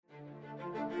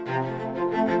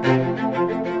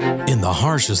in the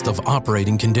harshest of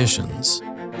operating conditions.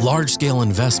 Large-scale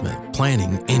investment,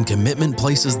 planning, and commitment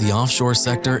places the offshore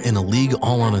sector in a league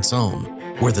all on its own,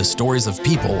 where the stories of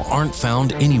people aren't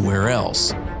found anywhere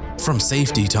else. From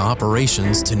safety to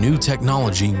operations to new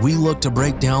technology, we look to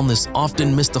break down this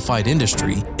often mystified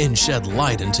industry and shed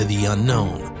light into the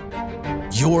unknown.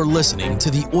 You're listening to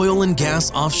the Oil and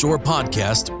Gas Offshore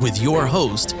Podcast with your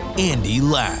host, Andy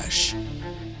Lash.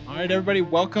 All right, everybody,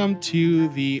 welcome to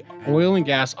the Oil and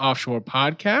Gas Offshore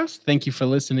Podcast. Thank you for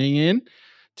listening in.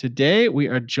 Today, we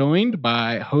are joined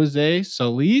by Jose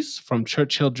Solis from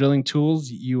Churchill Drilling Tools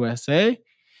USA.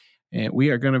 And we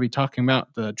are going to be talking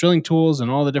about the drilling tools and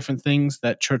all the different things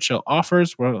that Churchill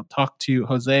offers. We'll talk to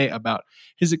Jose about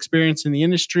his experience in the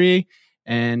industry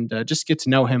and just get to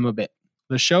know him a bit.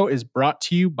 The show is brought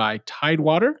to you by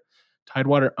Tidewater.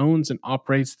 Tidewater owns and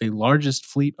operates the largest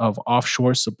fleet of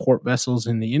offshore support vessels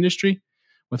in the industry,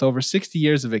 with over 60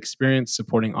 years of experience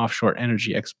supporting offshore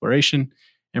energy exploration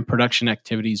and production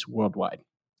activities worldwide.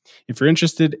 If you're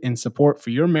interested in support for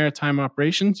your maritime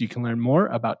operations, you can learn more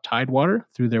about Tidewater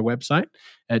through their website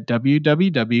at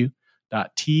www.tdw.com.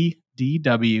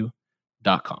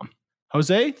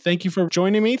 Jose, thank you for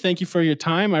joining me. Thank you for your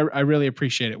time. I really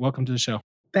appreciate it. Welcome to the show.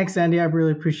 Thanks, Andy. I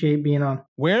really appreciate being on.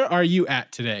 Where are you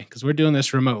at today? Because we're doing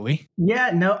this remotely.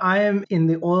 I am in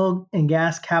the oil and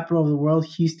gas capital of the world,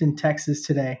 Houston, Texas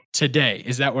today. Today,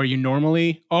 is that where you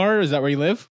normally are? Is that where you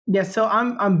live? Yeah, so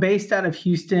I'm based out of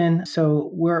Houston.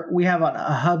 So we have a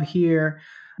hub here.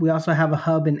 We also have a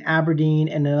hub in Aberdeen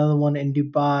and another one in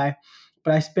Dubai.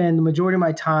 But I spend the majority of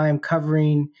my time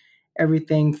covering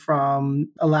everything from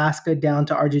Alaska down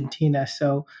to Argentina.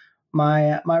 So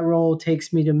my role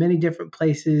takes me to many different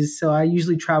places. So I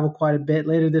usually travel quite a bit.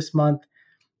 Later this month,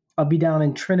 I'll be down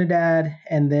in Trinidad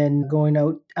and then going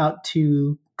out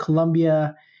to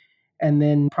Colombia and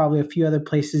then probably a few other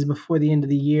places before the end of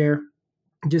the year,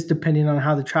 just depending on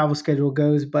how the travel schedule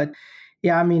goes. But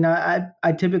yeah, I mean,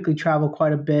 I typically travel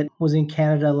quite a bit. Was in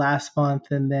Canada last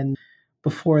month, and then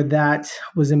before that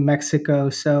was in Mexico.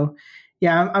 So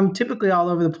yeah, I'm typically all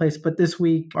over the place, but this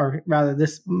week, or rather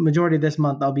this majority of this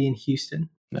month, I'll be in Houston.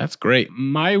 That's great.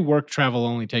 My work travel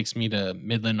only takes me to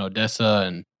Midland, Odessa,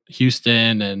 and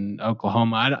Houston and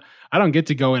Oklahoma. I don't get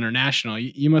to go international.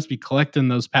 You must be collecting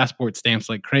those passport stamps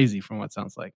like crazy from what it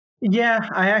sounds like. Yeah,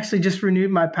 I actually just renewed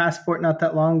my passport not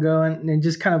that long ago, and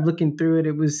just kind of looking through it,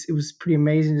 it was pretty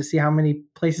amazing to see how many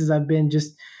places I've been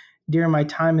just during my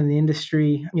time in the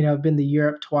industry. You know, I've been to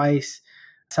Europe twice,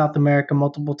 South America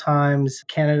multiple times,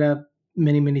 Canada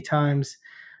many, many times.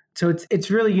 So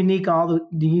it's really unique, all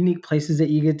the unique places that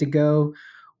you get to go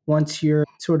once you're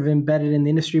sort of embedded in the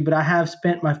industry. But I have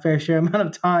spent my fair share amount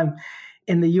of time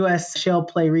in the U.S. shale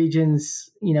play regions,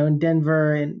 you know, in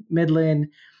Denver and Midland,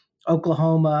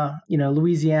 Oklahoma, you know,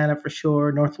 Louisiana for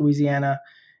sure, North Louisiana,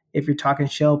 if you're talking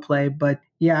shale play. But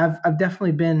yeah, I've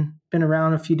definitely been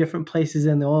around a few different places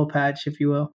in the oil patch, if you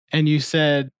will. And you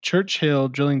said Churchill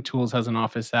Drilling Tools has an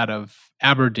office out of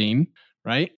Aberdeen,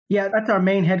 right? Yeah, that's our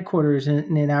main headquarters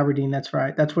in Aberdeen. That's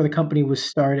right. That's where the company was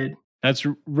started. That's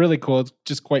really cool. It's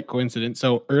just quite coincident.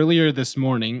 So earlier this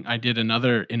morning, I did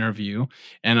another interview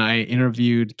and I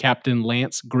interviewed Captain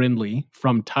Lance Grindley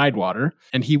from Tidewater,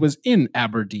 and he was in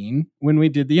Aberdeen when we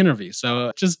did the interview.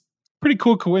 So just pretty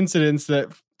cool coincidence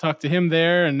that talked to him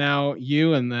there and now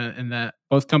you and that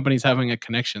both companies having a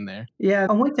connection there. Yeah,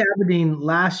 I went to Aberdeen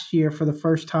last year for the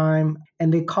first time,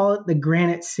 and they call it the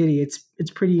Granite City. It's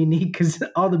pretty unique because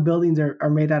all the buildings are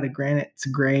made out of granite. It's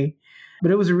gray. But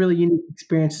it was a really unique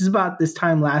experience. This is about this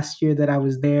time last year that I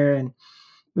was there, and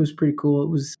it was pretty cool. It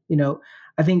was, you know,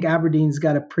 I think Aberdeen's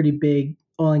got a pretty big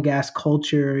oil and gas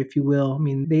culture, if you will. I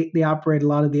mean, they operate a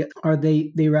lot of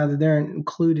they're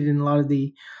included in a lot of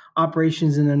the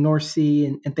operations in the North Sea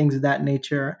and things of that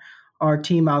nature. Our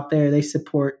team out there, they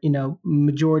support, you know,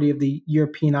 majority of the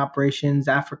European operations,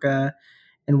 Africa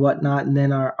and whatnot. And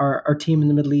then our team in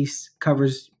the Middle East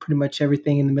covers pretty much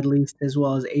everything in the Middle East as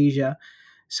well as Asia.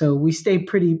 So we stay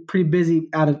pretty busy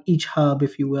out of each hub,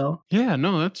 if you will. Yeah,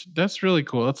 no, that's really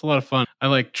cool. That's a lot of fun. I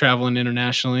like traveling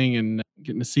internationally and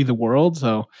getting to see the world.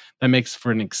 So that makes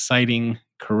for an exciting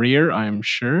career, I'm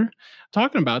sure.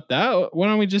 Talking about that, why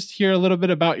don't we just hear a little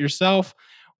bit about yourself,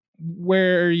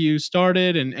 where you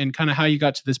started and kind of how you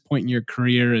got to this point in your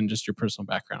career and just your personal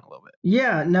background a little bit.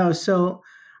 Yeah, no. So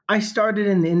I started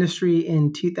in the industry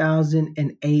in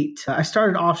 2008. I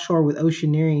started offshore with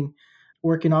Oceaneering,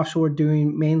 working offshore,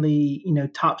 doing mainly, you know,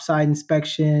 topside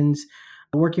inspections,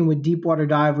 working with deep water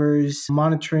divers,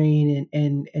 monitoring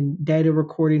and data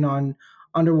recording on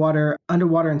underwater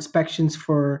inspections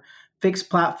for fixed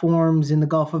platforms in the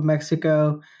Gulf of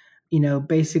Mexico. You know,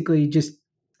 basically just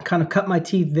kind of cut my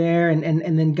teeth there, and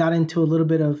then got into a little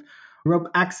bit of rope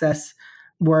access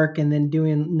work, and then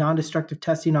doing non-destructive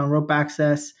testing on rope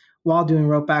access while doing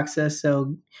rope access.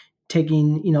 So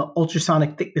taking,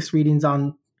 ultrasonic thickness readings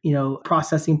on,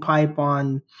 processing pipe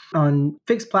on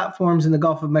fixed platforms in the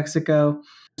Gulf of Mexico.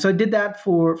 So I did that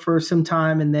for some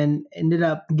time, and then ended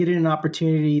up getting an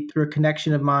opportunity through a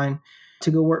connection of mine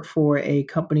to go work for a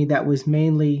company that was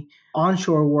mainly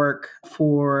onshore work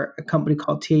for a company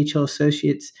called THL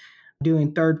Associates,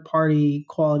 doing third-party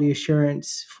quality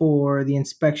assurance for the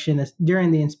inspection,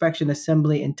 during the inspection,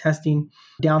 assembly, and testing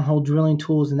downhole drilling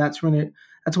tools. And that's when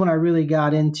I really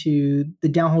got into the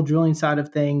downhole drilling side of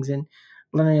things, and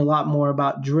learning a lot more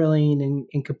about drilling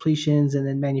and completions, and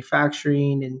then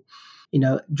manufacturing, and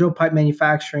drill pipe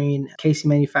manufacturing, casing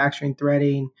manufacturing,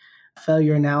 threading,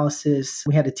 failure analysis.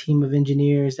 We had a team of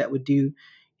engineers that would do,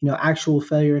 actual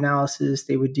failure analysis.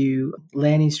 They would do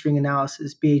landing string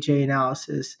analysis, BHA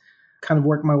analysis. Kind of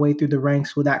worked my way through the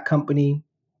ranks with that company.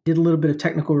 Did a little bit of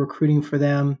technical recruiting for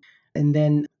them, and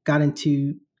then got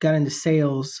into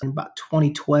sales in about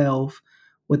 2012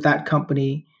 with that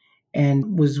company,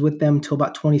 and was with them till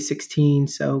about 2016.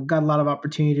 So got a lot of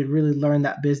opportunity to really learn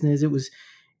that business. It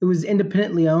was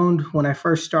independently owned when I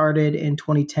first started in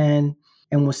 2010,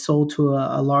 and was sold to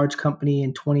a large company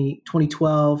in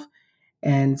 2012,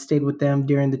 and stayed with them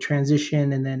during the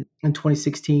transition. And then in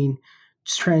 2016,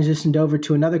 just transitioned over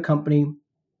to another company,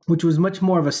 which was much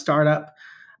more of a startup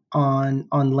on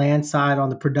land side, on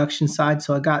the production side.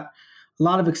 So I got a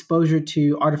lot of exposure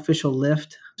to artificial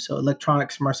lift, so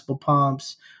electronic submersible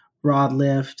pumps, rod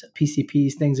lift,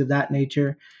 PCPs, things of that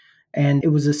nature. And it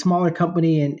was a smaller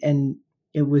company, and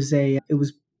it was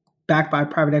backed by a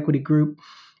private equity group,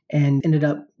 and ended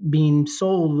up being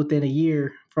sold within a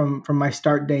year from my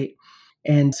start date.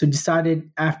 And so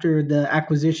decided after the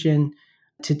acquisition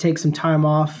to take some time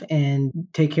off and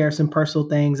take care of some personal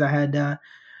things. I had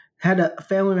a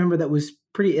family member that was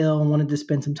pretty ill, and wanted to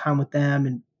spend some time with them,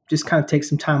 and just kind of take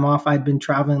some time off. I'd been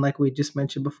traveling, like we just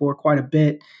mentioned before, quite a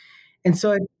bit. And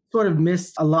so I sort of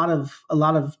missed a lot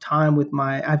of time with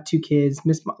I have two kids,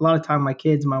 missed a lot of time with my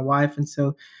kids and my wife. And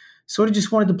so sort of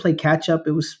just wanted to play catch up.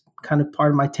 It was kind of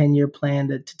part of my 10-year plan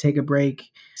to take a break,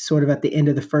 sort of at the end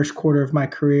of the first quarter of my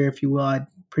career, if you will. I'd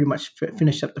pretty much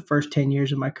finished up the first 10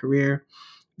 years of my career.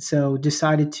 So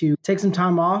decided to take some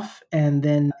time off, and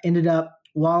then ended up,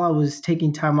 while I was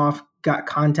taking time off, got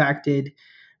contacted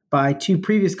by two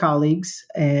previous colleagues,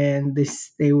 and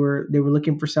they were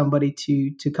looking for somebody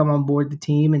to come on board the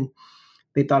team, and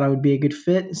they thought I would be a good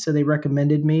fit. So they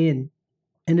recommended me, and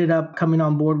ended up coming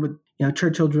on board with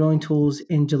Churchill Drilling Tools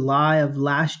in July of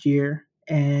last year,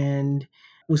 and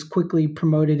was quickly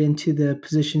promoted into the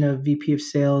position of VP of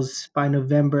Sales by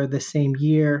November the same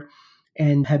year,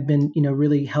 and have been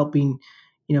really helping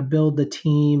build the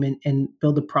team, and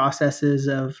build the processes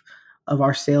of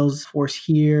our sales force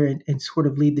here, and sort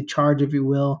of lead the charge, if you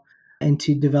will,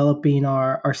 into developing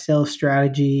our sales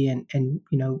strategy, and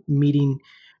meeting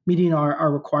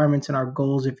our requirements and our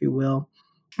goals, if you will.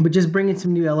 But just bringing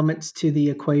some new elements to the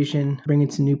equation,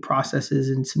 bringing some new processes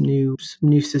and some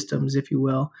new systems, if you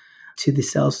will, to the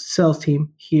sales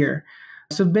team here.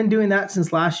 So I've been doing that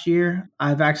since last year.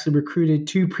 I've actually recruited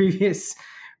two previous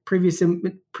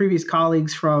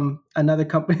colleagues from another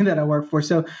company that I work for.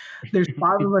 So there's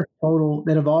 5 of us total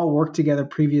that have all worked together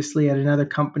previously at another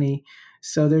company.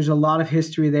 So there's a lot of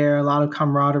history there, a lot of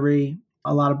camaraderie,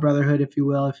 a lot of brotherhood, if you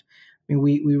will.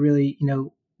 We really,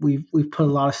 we've put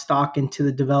a lot of stock into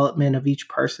the development of each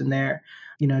person there,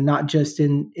 not just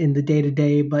in the day to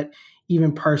day, but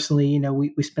even personally,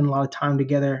 we spend a lot of time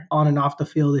together on and off the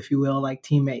field, if you will, like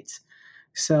teammates.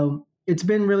 So it's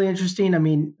been really interesting. I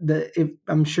mean,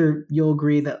 I'm sure you'll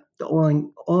agree that the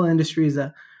oil industry is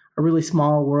a really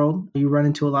small world. You run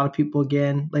into a lot of people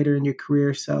again later in your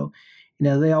career. So,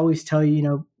 they always tell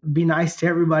you, be nice to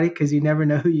everybody, because you never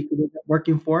know who you could end up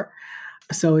working for.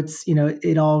 So it's,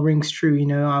 it all rings true.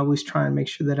 I always try and make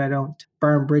sure that I don't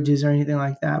burn bridges or anything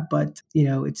like that. But,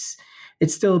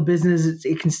 it's still a business.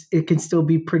 It can still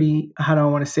be pretty, how do I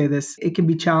want to say this? It can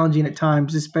be challenging at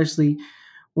times, especially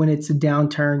when it's a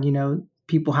downturn.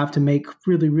 People have to make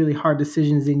really, really hard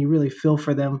decisions, and you really feel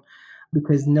for them,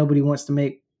 because nobody wants to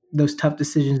make those tough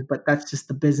decisions, but that's just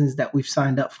the business that we've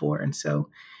signed up for. And so,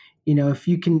 if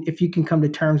you can come to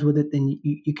terms with it, then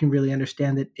you can really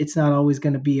understand that it's not always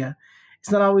going to be a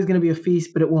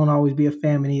feast, but it won't always be a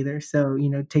famine either. So,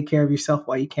 take care of yourself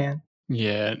while you can.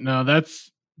 Yeah, no,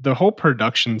 that's the whole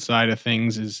production side of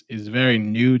things is very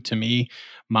new to me.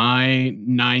 My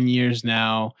 9 years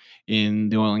now in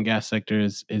the oil and gas sector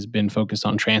has been focused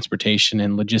on transportation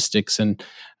and logistics. And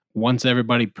once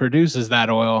everybody produces that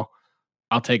oil,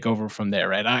 I'll take over from there,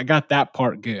 right? I got that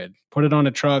part good. Put it on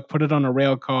a truck, put it on a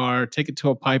rail car, take it to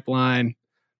a pipeline.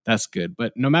 That's good.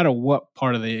 But no matter what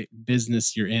part of the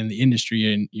business you're in, the industry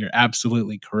you're in, you're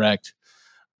absolutely correct.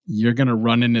 You're gonna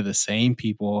run into the same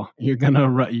people. You're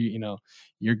gonna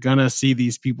you're gonna see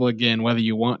these people again, whether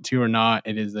you want to or not.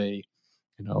 It is a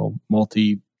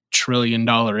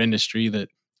multi-trillion-dollar industry that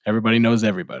everybody knows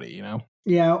everybody.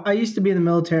 Yeah, I used to be in the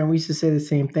military, and we used to say the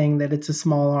same thing, that it's a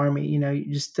small army. You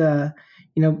just you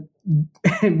know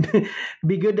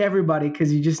be good to everybody,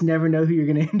 because you just never know who you're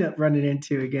going to end up running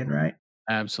into again, right?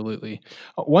 Absolutely.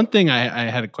 One thing I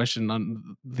had a question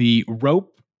on the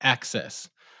rope access.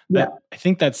 Yeah. That I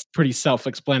think that's pretty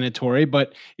self-explanatory,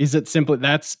 but is it simply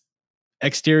that's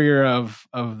exterior of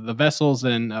the vessels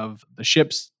and of the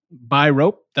ships by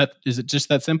rope? That is it just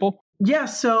that simple? Yeah,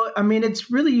 so I mean, it's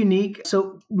really unique.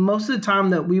 So most of the time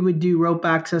that we would do rope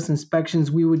access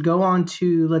inspections, we would go on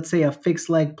to, let's say, a fixed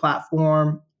leg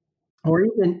platform, or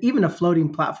even a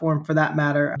floating platform for that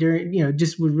matter. During,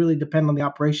 just would really depend on the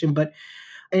operation, but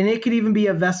and it could even be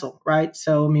a vessel, right?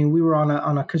 So I mean, we were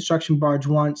on a construction barge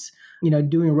once,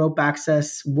 doing rope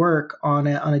access work on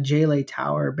a JLA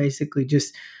tower, basically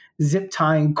just zip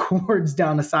tying cords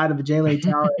down the side of a JLA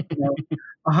tower,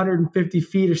 150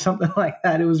 feet or something like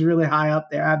that. It was really high up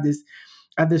there. I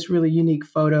have this really unique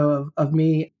photo of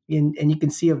me, and you can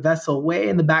see a vessel way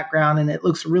in the background, and it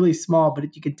looks really small,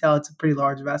 but you can tell it's a pretty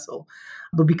large vessel,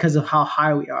 but because of how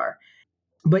high we are.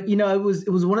 But it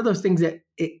was one of those things that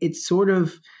it sort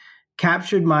of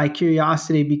captured my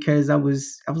curiosity, because I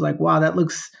was like, wow, that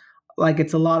looks like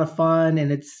it's a lot of fun,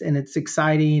 and it's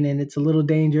exciting, and it's a little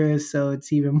dangerous, so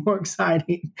it's even more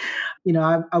exciting.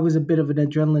 I was a bit of an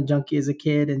adrenaline junkie as a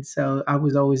kid, and so I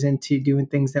was always into doing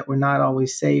things that were not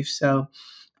always safe. So,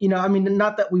 I mean,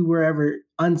 not that we were ever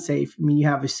unsafe. I mean, you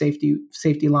have a safety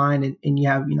line, and you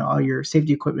have all your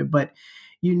safety equipment, but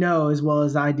as well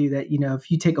as I do that if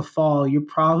you take a fall, you're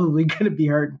probably going to be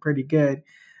hurting pretty good,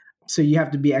 so you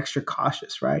have to be extra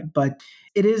cautious, right? But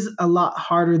it is a lot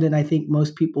harder than I think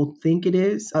most people think it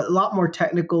is. A lot more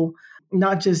technical,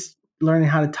 not just learning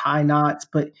how to tie knots,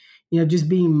 but just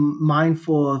being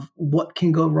mindful of what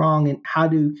can go wrong, and how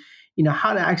to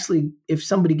actually, if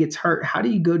somebody gets hurt, how do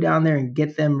you go down there and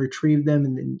get them, retrieve them,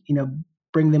 and then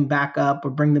bring them back up,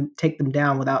 or take them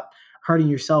down without hurting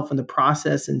yourself in the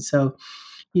process. And so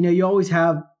you always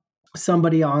have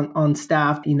somebody on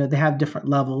staff. They have different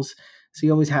levels, so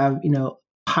you always have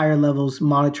higher levels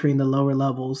monitoring the lower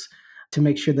levels to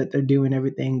make sure that they're doing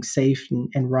everything safe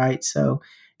and right. So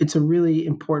it's a really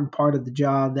important part of the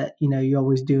job that you're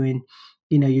always doing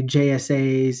your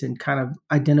JSAs, and kind of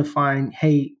identifying,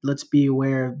 hey, let's be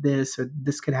aware of this, or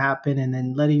this could happen, and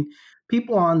then letting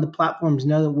people on the platforms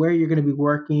know that where you're going to be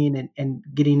working, and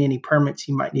getting any permits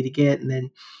you might need to get, and then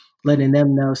letting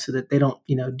them know so that they don't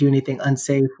do anything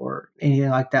unsafe or anything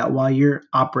like that while you're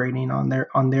operating on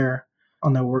their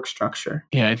work structure.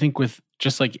 Yeah, I think with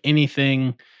just like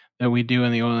anything that we do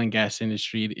in the oil and gas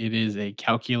industry, it is a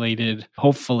calculated,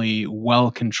 hopefully well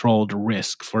controlled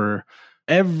risk for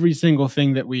every single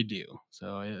thing that we do.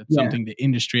 So it's Yeah. something the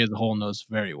industry as a whole knows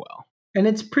very well. And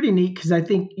it's pretty neat, because I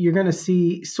think you're going to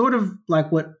see sort of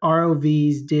like what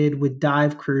ROVs did with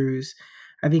dive crews.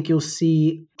 I think you'll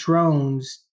see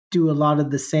drones do a lot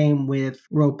of the same with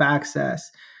rope access,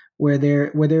 where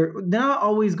they're not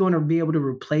always going to be able to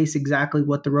replace exactly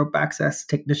what the rope access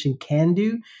technician can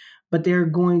do, but they're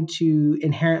going to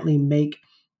inherently make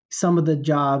some of the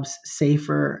jobs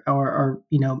safer, or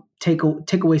take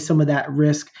away some of that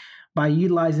risk by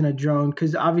utilizing a drone.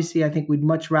 Because obviously, I think we'd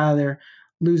much rather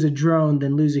lose a drone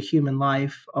than lose a human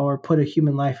life, or put a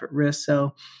human life at risk.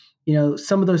 So,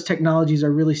 some of those technologies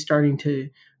are really starting to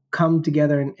come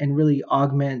together, and really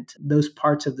augment those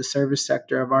parts of the service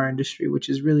sector of our industry, which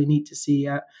is really neat to see.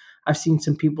 I've seen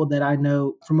some people that I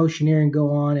know from Oceaneering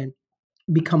go on and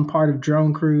become part of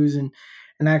drone crews, and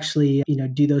actually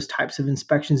do those types of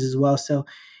inspections as well. So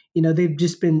they've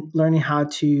just been learning how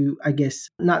to, I guess,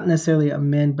 not necessarily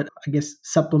amend, but I guess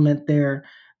supplement their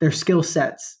skill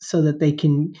sets, so that they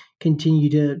can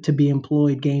continue to be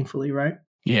employed gainfully, right?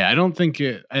 Yeah, I don't think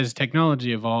as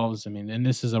technology evolves, I mean, and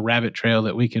this is a rabbit trail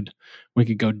that we could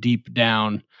go deep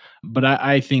down, but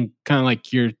I think kind of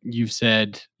like you've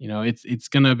said, it's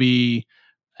gonna be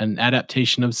an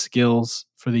adaptation of skills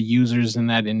for the users in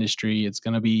that industry. It's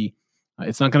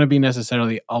not going to be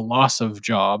necessarily a loss of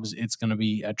jobs. It's going to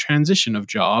be a transition of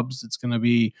jobs. It's going to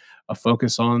be a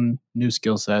focus on new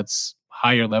skill sets,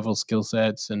 higher level skill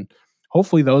sets, and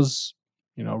hopefully those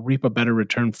reap a better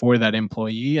return for that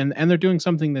employee, and they're doing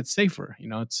something that's safer.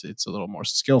 It's a little more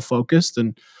skill focused,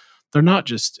 and they're not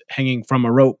just hanging from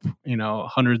a rope,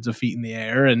 hundreds of feet in the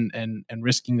air and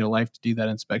risking their life to do that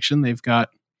inspection. They've got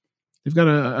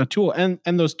a tool, and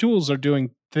those tools are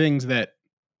doing things that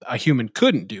a human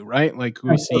couldn't do, right? Like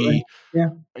we Absolutely. see,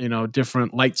 Yeah.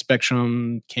 different light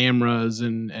spectrum cameras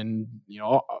and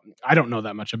I don't know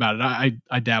that much about it.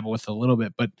 I dabble with it a little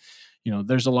bit, but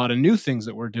there's a lot of new things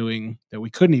that we're doing that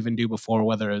we couldn't even do before,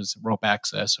 whether it's rope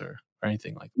access or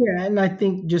anything like that. Yeah, and I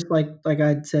think just like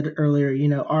I said earlier,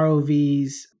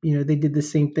 ROVs, they did the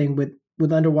same thing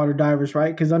with underwater divers,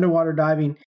 right? Because underwater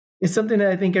diving is something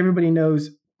that I think everybody knows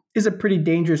is a pretty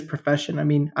dangerous profession. I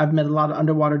mean, I've met a lot of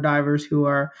underwater divers who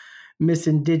are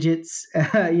missing digits,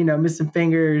 missing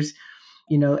fingers.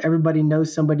 Everybody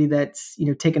knows somebody that's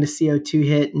taken a CO2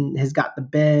 hit and has got the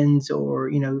bends, or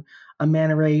a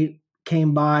manta ray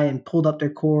came by and pulled up their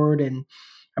cord. And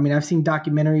I mean, I've seen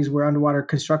documentaries where underwater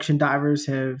construction divers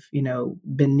have,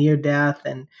 been near death.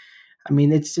 And I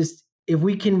mean, it's just, if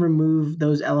we can remove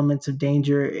those elements of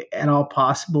danger at all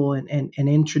possible, and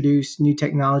introduce new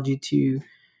technology to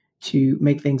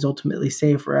make things ultimately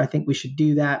safer, I think we should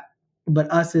do that.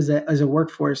 But us as a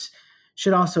workforce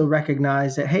should also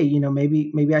recognize that, hey,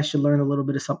 maybe I should learn a little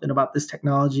bit of something about this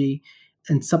technology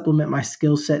and supplement my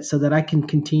skill set so that I can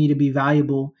continue to be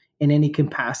valuable in any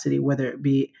capacity, whether it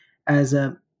be as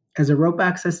a rope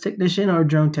access technician or a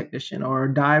drone technician or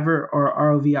a diver or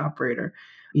ROV operator,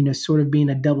 sort of being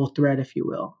a double threat, if you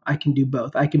will. I can do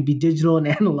both. I can be digital and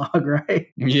analog, right?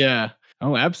 Yeah.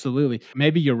 Oh, absolutely.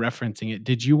 Maybe you're referencing it.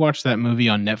 Did you watch that movie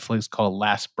on Netflix called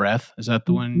Last Breath? Is that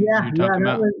the one Yeah, you're yeah, talking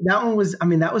about? that one was, I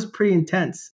mean, that was pretty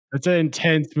intense. It's an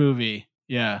intense movie.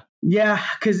 Yeah. Yeah,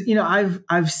 because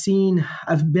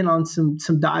I've been on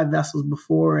some dive vessels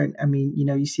before, and I mean,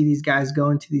 you see these guys go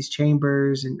into these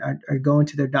chambers and are go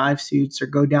into their dive suits or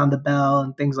go down the bell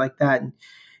and things like that, and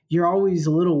you're always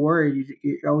a little worried.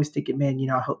 You're always thinking, man,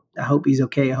 I hope he's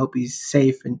okay. I hope he's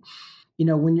safe. And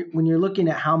when you're looking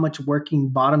at how much working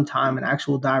bottom time an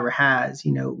actual diver has,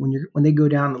 when they go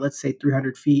down to, let's say,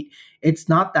 300 feet, it's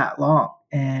not that long.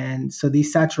 And so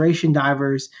these saturation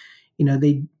divers,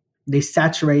 they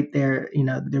saturate their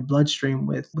bloodstream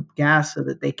with gas so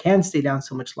that they can stay down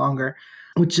so much longer.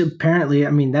 Which apparently,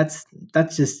 I mean, that's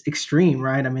just extreme,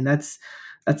 right? I mean, that's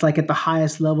like at the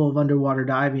highest level of underwater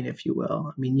diving, if you will.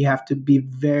 I mean, you have to be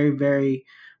very, very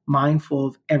mindful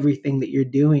of everything that you're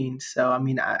doing. So, I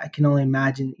mean, I can only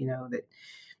imagine, that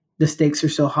the stakes are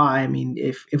so high. I mean,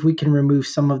 if we can remove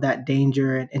some of that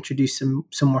danger and introduce some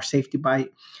more safety by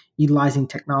utilizing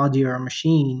technology or a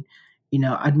machine,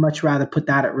 I'd much rather put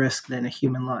that at risk than a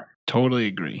human life. Totally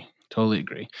agree. Totally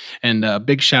agree. And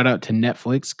big shout out to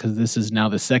Netflix, because this is now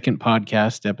the second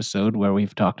podcast episode where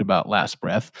we've talked about Last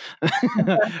Breath.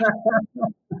 I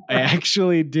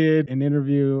actually did an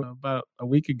interview about a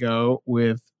week ago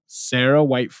with Sarah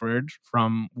Whiteford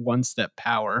from One Step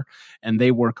Power, and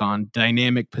they work on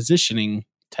dynamic positioning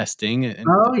testing and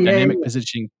Oh yeah, dynamic yeah.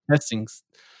 positioning testing,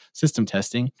 system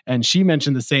testing. And she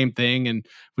mentioned the same thing and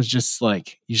was just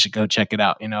like, you should go check it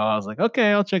out. I was like,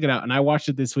 okay, I'll check it out. And I watched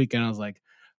it this weekend. I was like,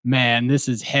 man, this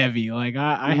is heavy. Like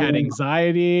I had Yeah.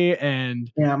 anxiety and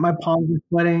Yeah, my palms are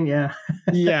sweating. Yeah.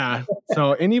 yeah.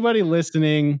 So anybody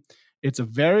listening, it's a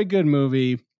very good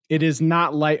movie. It is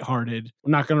not lighthearted.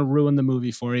 We're not going to ruin the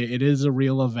movie for you. It is a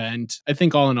real event. I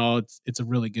think all in all, it's a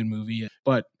really good movie,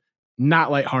 but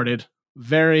not lighthearted.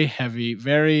 Very heavy,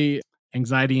 very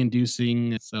anxiety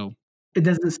inducing. So It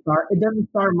doesn't start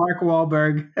Mark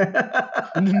Wahlberg.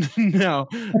 no,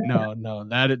 no,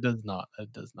 that it does not.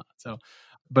 That does not. So,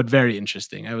 but very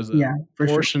interesting. I was a Yeah, for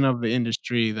sure. portion of the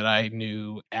industry that I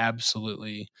knew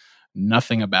absolutely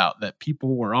nothing about, that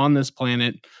people were on this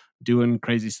planet doing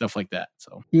crazy stuff like that.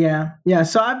 So, Yeah, yeah.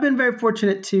 So I've been very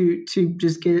fortunate to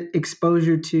just get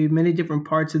exposure to many different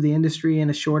parts of the industry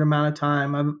in a short amount of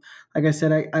time. Like I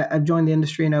said, I've joined the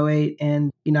industry in '08,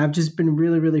 and I've just been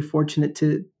really, really fortunate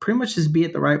to pretty much just be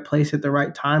at the right place at the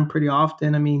right time pretty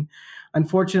often. I mean,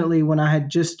 unfortunately, when I had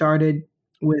just started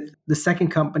with the second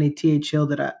company, TH Hill,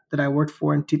 that I worked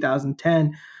for in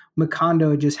 2010, Macondo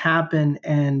had just happened,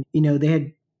 and they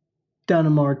had done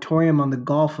a moratorium on the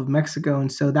Gulf of Mexico.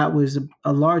 And so that was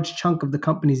a large chunk of the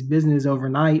company's business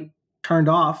overnight turned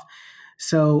off.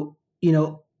 So,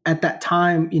 at that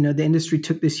time, the industry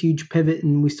took this huge pivot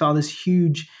and we saw this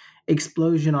huge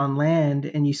explosion on land.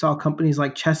 And you saw companies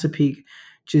like Chesapeake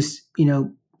just,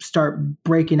 start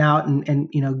breaking out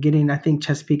and getting, I think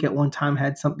Chesapeake at one time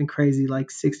had something crazy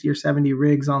like 60 or 70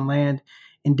 rigs on land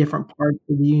in different parts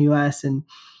of the US. And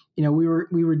we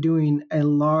were doing a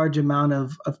large amount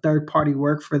of third party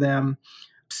work for them,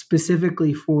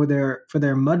 specifically for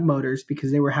their mud motors,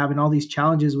 because they were having all these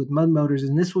challenges with mud motors.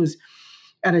 And this was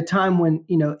at a time when,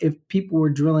 if people were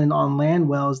drilling on land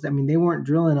wells, I mean, they weren't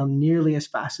drilling them nearly as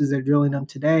fast as they're drilling them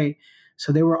today.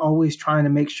 So they were always trying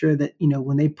to make sure that,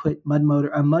 when they put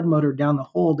a mud motor down the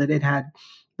hole, that it had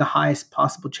the highest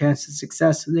possible chance of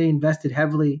success. So they invested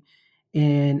heavily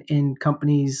in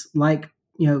companies like,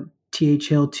 TH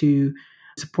Hill to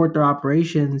support their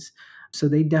operations. So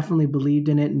they definitely believed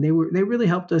in it, and they really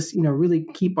helped us, really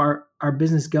keep our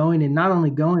business going, and not only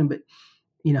going, but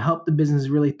help the business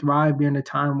really thrive during a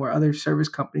time where other service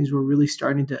companies were really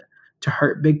starting to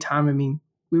hurt big time. I mean,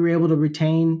 we were able to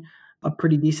retain a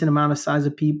pretty decent amount of size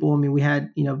of people. I mean, we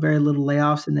had, very little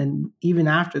layoffs. And then even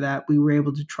after that, we were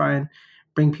able to try and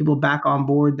bring people back on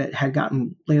board that had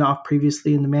gotten laid off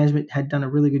previously. And the management had done a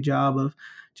really good job of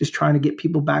just trying to get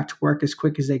people back to work as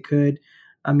quick as they could.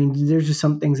 I mean, there's just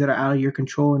some things that are out of your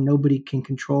control, and nobody can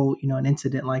control, an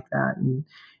incident like that. And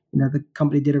the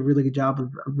company did a really good job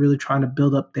of really trying to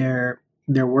build up their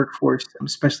workforce,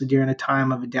 especially during a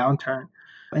time of a downturn.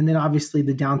 And then obviously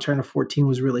the downturn of 14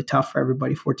 was really tough for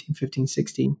everybody, 14, 15,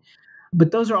 16.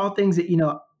 But those are all things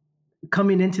that,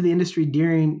 coming into the industry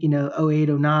during, 08,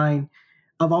 09,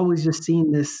 I've always just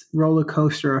seen this roller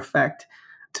coaster effect.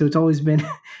 So it's always been,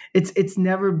 it's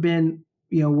never been,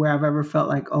 where I've ever felt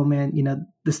like, oh man,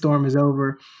 the storm is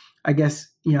over. I guess,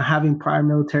 having prior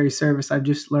military service, I've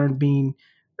just learned being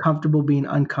comfortable being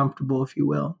uncomfortable, if you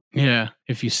will. Yeah.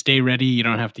 If you stay ready, you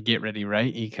don't have to get ready,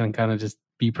 right? You can kind of just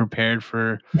be prepared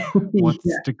for what's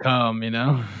to come,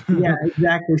 Yeah,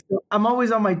 exactly. So I'm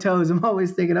always on my toes. I'm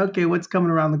always thinking, okay, what's coming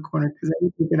around the corner? Because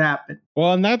anything can happen.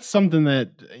 Well, and that's something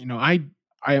that,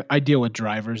 I deal with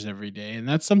drivers every day, and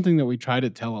that's something that we try to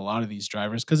tell a lot of these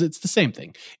drivers, because it's the same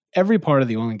thing. Every part of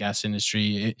the oil and gas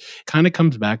industry, it kind of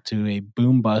comes back to a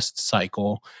boom bust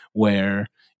cycle where,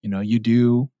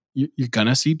 you're going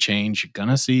to see change, you're going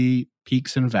to see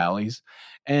peaks and valleys.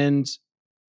 And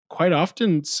quite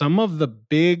often, some of the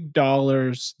big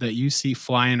dollars that you see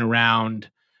flying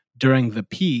around during the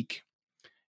peak,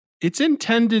 it's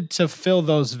intended to fill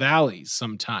those valleys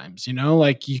sometimes,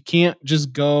 like you can't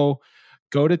just go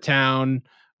to town,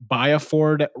 buy a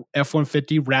Ford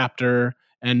F-150 Raptor,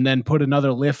 and then put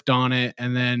another lift on it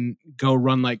and then go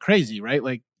run like crazy, right?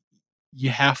 Like you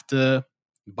have to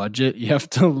budget, you have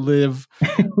to live,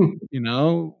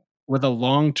 with a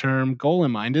long-term goal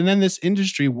in mind. And then this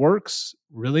industry works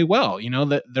really well.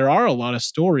 That there are a lot of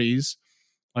stories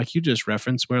like you just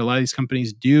referenced where a lot of these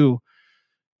companies do,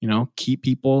 keep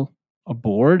people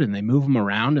aboard and they move them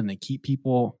around and they keep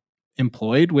people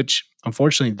employed, which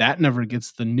unfortunately that never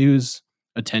gets the news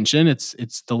attention. It's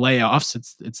the layoffs,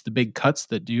 it's the big cuts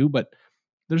that do, but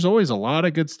there's always a lot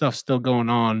of good stuff still going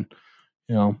on,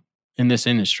 in this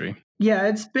industry. Yeah,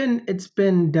 it's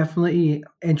been definitely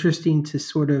interesting to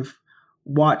sort of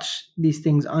watch these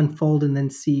things unfold and then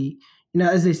see,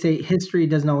 as they say, history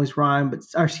doesn't always rhyme,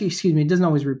 or excuse me, it doesn't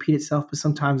always repeat itself, but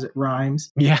sometimes it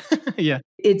rhymes. Yeah. Yeah.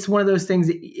 It's one of those things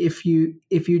that if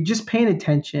you're just paying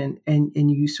attention and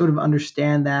you sort of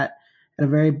understand that at a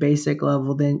very basic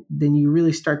level, then you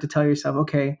really start to tell yourself,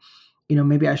 okay,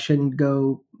 maybe I shouldn't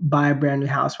go buy a brand new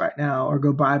house right now, or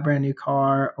go buy a brand new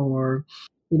car, or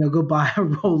go buy a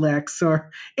Rolex or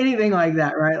anything like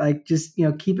that, right? Like just,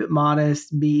 keep it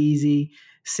modest, be easy,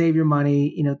 save your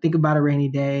money, think about a rainy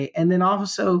day. And then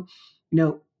also,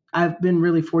 I've been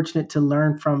really fortunate to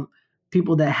learn from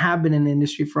people that have been in the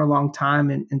industry for a long time,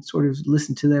 and sort of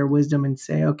listen to their wisdom and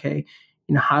say, okay,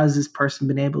 how has this person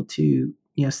been able to,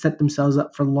 set themselves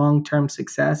up for long-term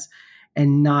success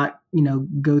and not,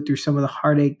 go through some of the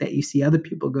heartache that you see other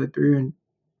people go through. And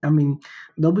I mean,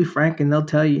 they'll be frank and they'll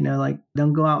tell you, like,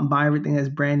 don't go out and buy everything that's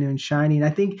brand new and shiny. And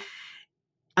I think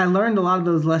I learned a lot of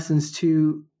those lessons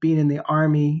too, being in the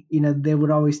Army. They would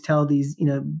always tell these,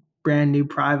 brand new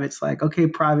privates, like, okay,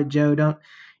 Private Joe, don't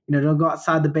go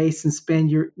outside the base and spend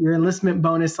your enlistment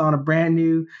bonus on a brand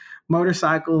new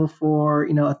motorcycle for, a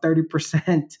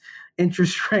 30%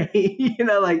 interest rate,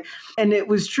 and it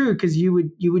was true, because you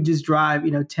would just drive,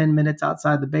 10 minutes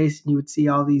outside the base and you would see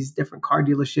all these different car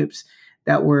dealerships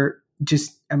that were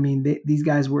just, I mean, these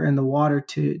guys were in the water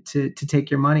to take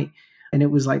your money. And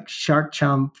it was like shark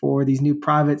chum for these new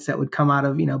privates that would come out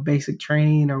of, basic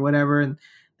training or whatever. And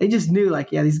they just knew,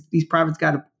 like, yeah, these privates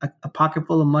got a pocket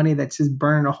full of money that's just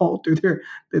burning a hole through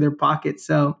their pocket.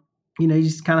 So, you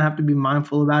just kind of have to be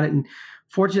mindful about it. And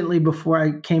fortunately, before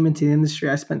I came into the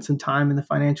industry, I spent some time in the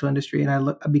financial industry, and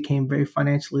I became very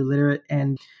financially literate.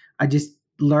 And I just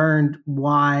learned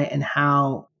why and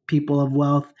how people of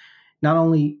wealth not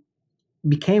only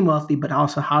became wealthy, but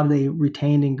also how they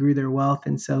retained and grew their wealth.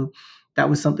 And so that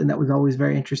was something that was always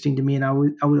very interesting to me. And I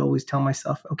would always tell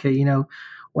myself, okay,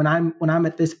 when I'm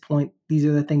at this point, these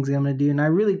are the things that I'm going to do. And I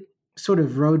really sort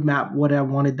of roadmap what I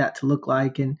wanted that to look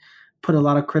like and put a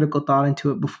lot of critical thought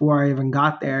into it before I even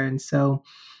got there. And so,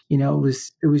 it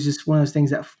was just one of those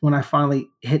things that when I finally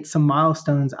hit some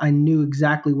milestones, I knew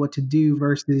exactly what to do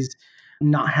versus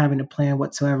not having a plan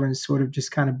whatsoever and sort of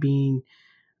just kind of being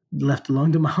left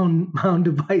alone to my own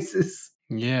devices.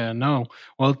 Yeah, no.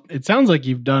 Well, it sounds like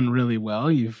you've done really well.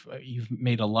 You've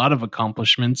made a lot of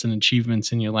accomplishments and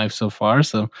achievements in your life so far.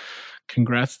 So,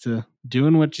 congrats to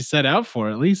doing what you set out for.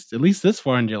 At least this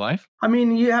far in your life. I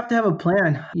mean, you have to have a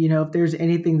plan. If there's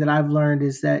anything that I've learned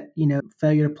is that,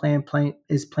 failure to plan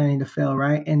is planning to fail,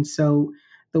 right? And so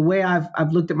the way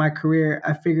I've looked at my career,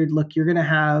 I figured, look, you're going to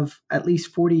have at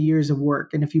least 40 years of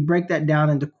work. And if you break that down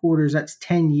into quarters, that's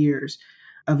 10 years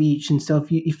of each. And so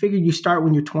if you figured you start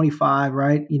when you're 25,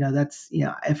 right? That's,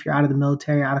 if you're out of the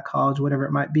military, out of college, whatever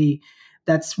it might be,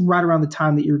 that's right around the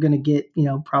time that you're going to get,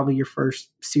 probably your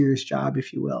first serious job,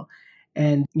 if you will.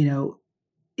 And,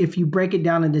 if you break it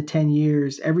down into 10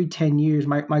 years, every 10 years,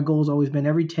 my goal has always been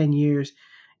every 10 years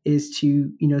is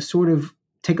to, sort of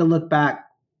take a look back.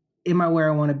 Am I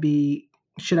where I want to be?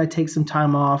 Should I take some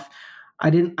time off? I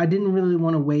didn't really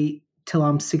want to wait till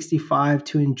I'm 65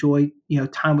 to enjoy,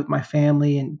 time with my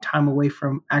family and time away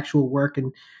from actual work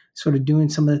and sort of doing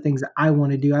some of the things that I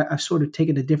want to do. I've sort of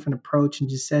taken a different approach and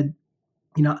just said,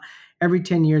 every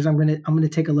 10 years I'm gonna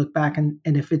take a look back and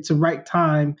if it's the right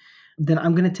time, then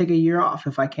I'm gonna take a year off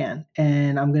if I can.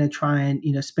 And I'm gonna try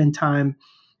and, spend time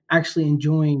actually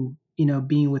enjoying,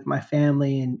 being with my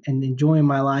family and enjoying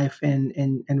my life and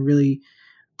really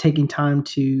taking time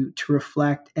to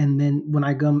reflect. And then when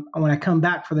I come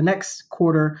back for the next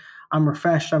quarter, I'm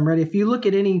refreshed, I'm ready. If you look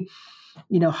at any,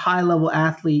 high level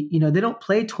athlete, they don't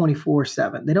play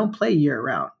 24/7. They don't play year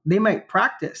round. They might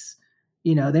practice,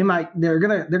 they're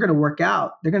gonna work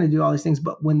out, they're gonna do all these things,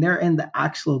 but when they're in the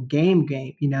actual game,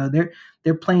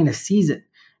 they're playing a season.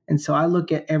 And so I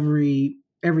look at every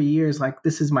year is like,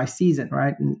 this is my season,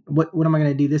 right? And what am I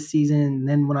gonna do this season? And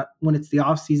then when it's the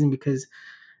off season, because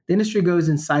the industry goes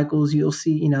in cycles, you'll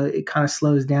see, it kind of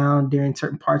slows down during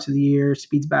certain parts of the year,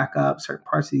 speeds back up, certain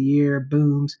parts of the year,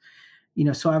 booms.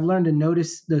 So I've learned to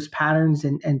notice those patterns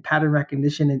and pattern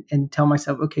recognition and tell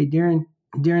myself, okay, during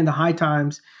the high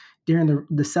times, during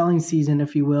the selling season,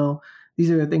 if you will, these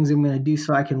are the things I'm going to do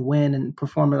so I can win and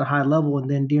perform at a high level. And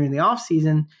then during the off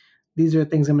season, these are the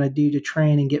things I'm going to do to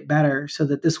train and get better so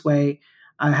that this way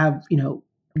I have,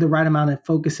 the right amount of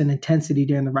focus and intensity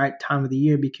during the right time of the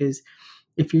year. Because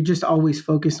if you're just always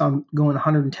focused on going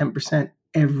 110%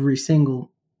 every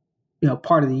single,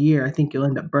 part of the year, I think you'll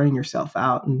end up burning yourself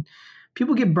out. And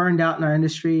people get burned out in our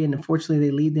industry, and unfortunately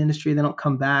they leave the industry, they don't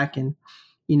come back. And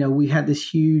we had this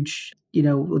huge,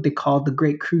 what they called the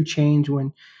great crew change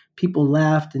when people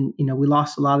left and, we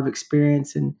lost a lot of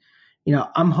experience. And,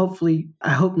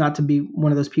 I hope not to be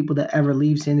one of those people that ever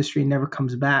leaves the industry and never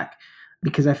comes back,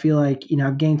 because I feel like,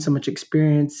 I've gained so much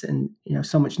experience and,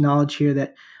 so much knowledge here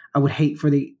that I would hate for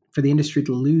the industry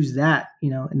to lose that,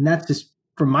 and that's just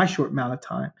for my short amount of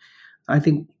time. I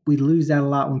think we lose that a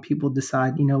lot when people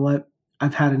decide, what,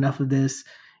 I've had enough of this,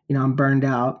 I'm burned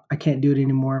out, I can't do it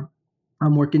anymore.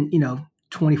 I'm working,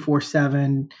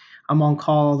 24/7. I'm on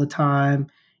call all the time.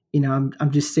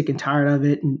 I'm just sick and tired of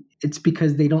it. And it's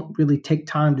because they don't really take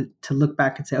time to look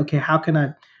back and say, okay, how can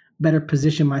I better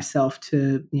position myself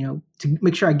to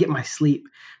make sure I get my sleep,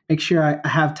 make sure I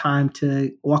have time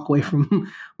to walk away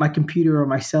from my computer or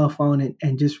my cell phone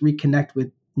and just reconnect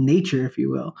with nature, if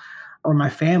you will, or my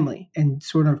family, and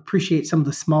sort of appreciate some of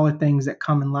the smaller things that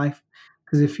come in life.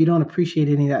 Because if you don't appreciate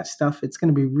any of that stuff, it's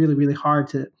going to be really, really hard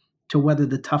to weather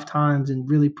the tough times and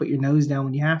really put your nose down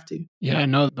when you have to. Yeah,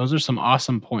 no, those are some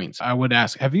awesome points. I would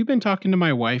ask, have you been talking to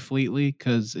my wife lately?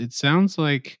 Because it sounds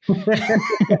like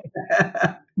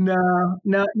No,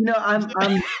 I'm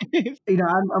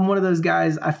one of those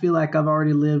guys. I feel like I've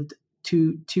already lived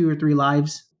two or three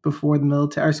lives before the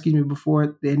military, or excuse me,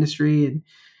 before the industry.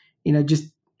 And,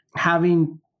 just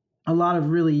having a lot of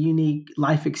really unique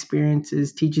life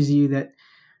experiences teaches you that,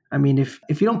 I mean, if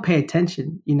you don't pay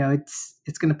attention,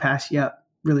 it's going to pass you up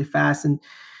really fast. And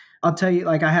I'll tell you,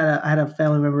 like I had a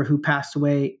family member who passed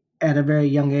away at a very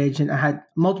young age, and I had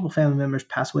multiple family members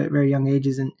pass away at very young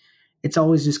ages. And it's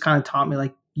always just kind of taught me,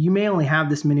 like, you may only have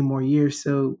this many more years,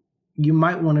 so you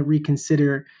might want to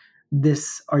reconsider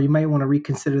this, or you might want to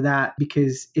reconsider that,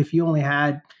 because if I only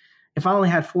had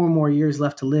 4 more years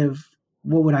left to live,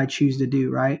 what would I choose to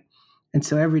do, right? And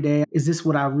so every day, is this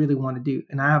what I really want to do?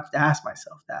 And I have to ask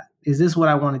myself that. Is this what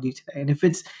I want to do today? And if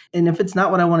it's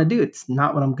not what I want to do, it's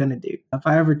not what I'm going to do.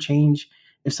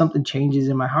 If something changes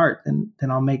in my heart, then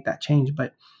I'll make that change.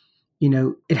 But,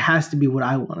 it has to be what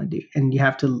I want to do. And you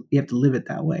have to live it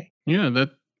that way. Yeah,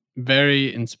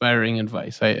 Very inspiring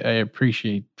advice. I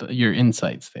appreciate your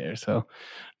insights there. So,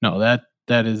 no,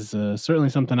 that is certainly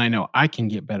something I know I can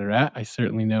get better at. I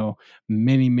certainly know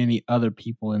many other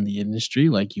people in the industry,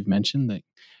 like you've mentioned, that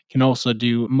can also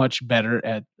do much better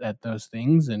at those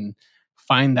things and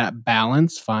find that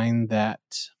balance, find that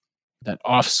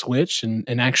off switch,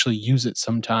 and actually use it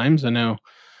sometimes. I know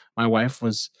my wife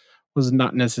was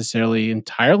not necessarily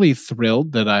entirely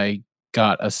thrilled that I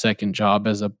got a second job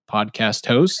as a podcast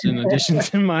host in addition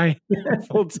to my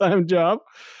full-time job,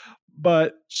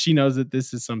 but she knows that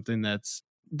this is something that's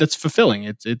fulfilling.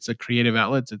 It's a creative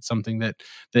outlet. It's something that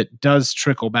does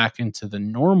trickle back into the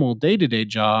normal day-to-day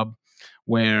job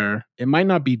where it might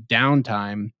not be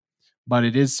downtime, but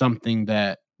it is something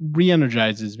that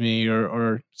re-energizes me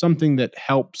or something that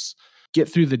helps get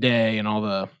through the day and all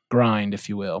the grind, if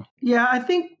you will. Yeah, I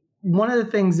think one of the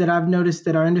things that I've noticed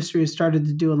that our industry has started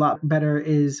to do a lot better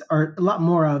is, or a lot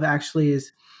more of actually,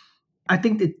 is I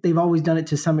think that they've always done it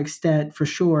to some extent for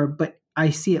sure, but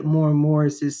I see it more and more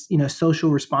as this,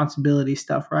 social responsibility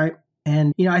stuff, right?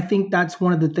 And, I think that's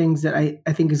one of the things that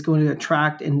I think is going to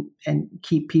attract and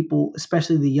keep people,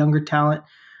 especially the younger talent,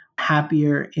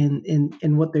 happier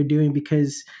in what they're doing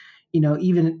because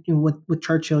even with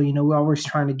Churchill, we're always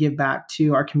trying to give back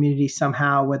to our community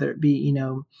somehow, whether it be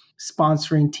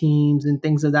sponsoring teams and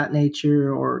things of that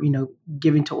nature, or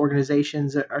giving to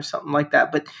organizations or something like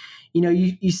that. But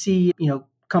you see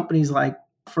companies like,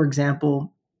 for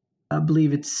example, I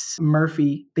believe it's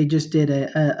Murphy. They just did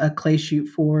a clay shoot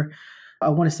for, I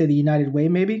want to say, the United Way.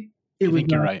 Maybe it I was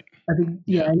think you're not. right. I think,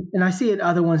 yeah, Yeah. and I see it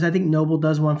other ones. I think Noble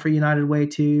does one for United Way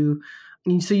too.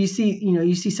 And so you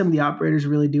see some of the operators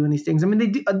really doing these things. I mean, they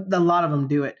do, a lot of them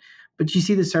do it, but you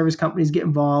see the service companies get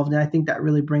involved, and I think that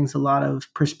really brings a lot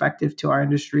of perspective to our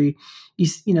industry.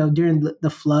 During the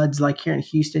floods, like here in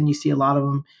Houston, you see a lot of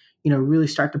them, really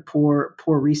start to pour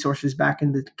resources back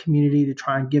into the community to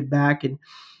try and give back, and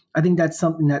I think that's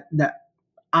something that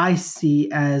I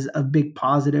see as a big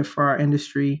positive for our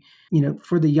industry,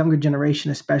 for the younger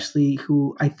generation, especially,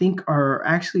 who I think are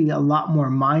actually a lot more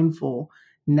mindful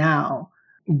now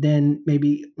than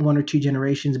maybe one or two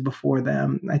generations before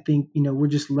them. I think, we're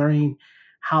just learning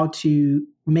how to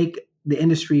make the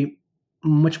industry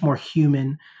much more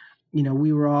human.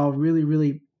 We were all really,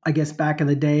 really, I guess, back in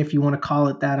the day, if you want to call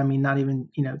it that. I mean, not even,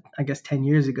 I guess 10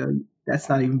 years ago, that's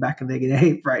not even back in the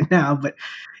day right now. But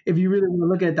if you really want to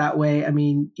look at it that way, I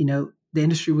mean, the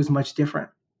industry was much different,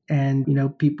 and,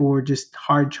 people were just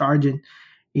hard charging.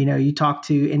 You talk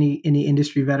to any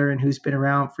industry veteran who's been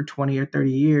around for 20 or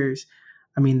 30 years.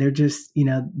 I mean, they're just,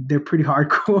 they're pretty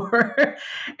hardcore.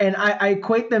 And I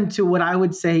equate them to what I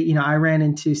would say, I ran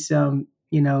into some,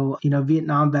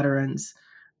 Vietnam veterans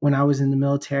when I was in the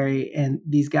military. And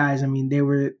these guys, I mean, they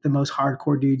were the most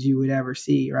hardcore dudes you would ever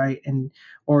see, right? And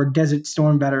or Desert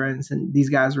Storm veterans, and these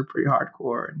guys were pretty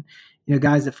hardcore. And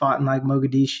guys that fought in like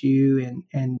Mogadishu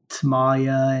and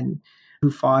Somalia, and who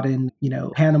fought in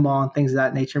Panama and things of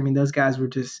that nature. I mean, those guys were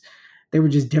just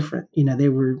different.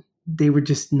 They were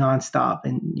just nonstop,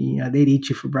 and they'd eat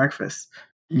you for breakfast.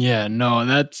 Yeah, no,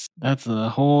 that's a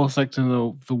whole section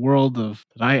of the world of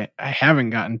that I haven't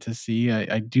gotten to see.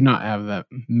 I do not have that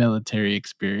military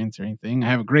experience or anything. I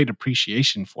have a great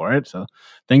appreciation for it. So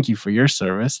thank you for your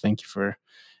service. Thank you for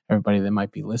everybody that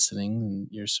might be listening and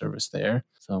your service there.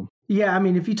 So Yeah, I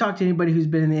mean, if you talk to anybody who's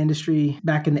been in the industry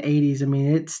back in the 80s, I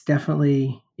mean, it's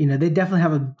definitely, they definitely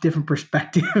have a different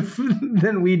perspective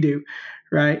than we do,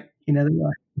 right?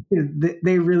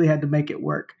 They really had to make it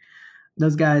work.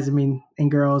 Those guys, I mean,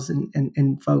 and girls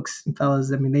and folks and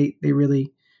fellas, I mean,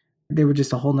 they were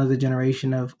just a whole nother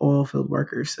generation of oil field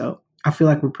workers. So I feel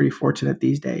like we're pretty fortunate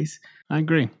these days. I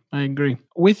agree. I agree.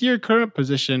 With your current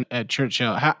position at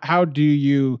Churchill, how do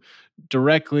you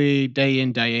directly, day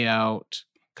in, day out,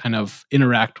 kind of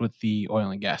interact with the oil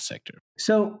and gas sector?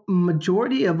 So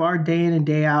majority of our day in and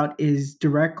day out is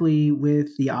directly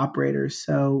with the operators.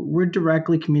 So we're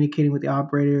directly communicating with the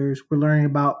operators. We're learning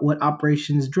about what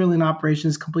operations, drilling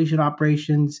operations, completion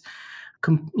operations,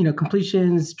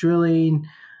 completions, drilling,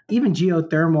 even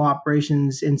geothermal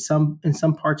operations in some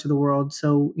parts of the world.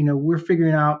 So we're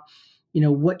figuring out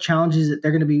what challenges that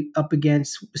they're going to be up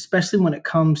against, especially when it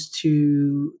comes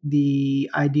to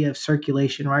the idea of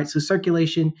circulation, right? So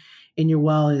circulation in your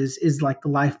well is like the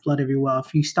lifeblood of your well.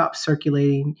 If you stop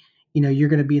circulating, you're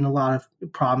going to be in a lot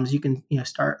of problems. You can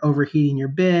start overheating your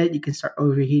bit. You can start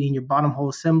overheating your bottom hole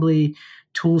assembly.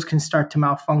 Tools can start to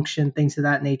malfunction, things of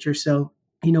that nature. So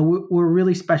we're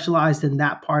really specialized in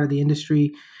that part of the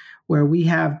industry, where we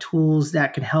have tools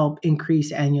that can help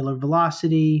increase annular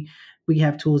velocity. We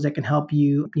have tools that can help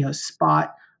you,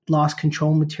 spot loss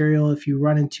control material. If you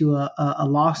run into a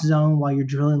loss zone while you're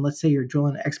drilling, let's say you're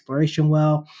drilling an exploration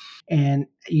well and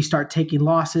you start taking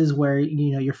losses where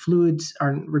your fluids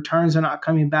are returns are not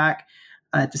coming back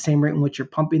at the same rate in which you're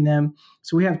pumping them.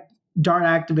 So we have dart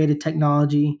activated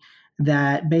technology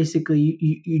that basically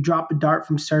you drop a dart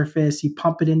from surface, you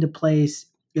pump it into place,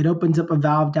 it opens up a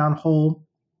valve down hole,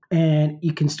 and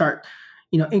you can start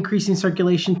increasing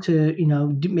circulation to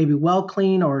maybe well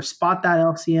clean or spot that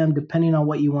LCM depending on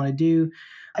what you want to do.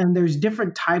 And there's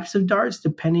different types of darts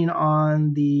depending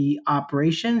on the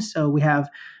operation. So we have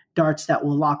darts that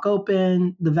will lock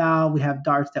open the valve. We have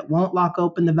darts that won't lock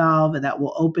open the valve and that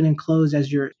will open and close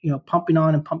as you're pumping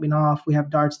on and pumping off. We have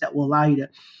darts that will allow you to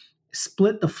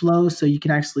split the flow, so you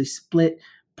can actually split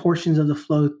portions of the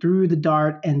flow through the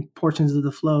dart and portions of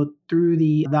the flow through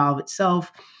the valve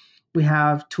itself. We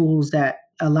have tools that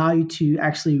allow you to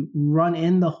actually run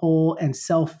in the hole and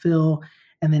self-fill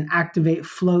and then activate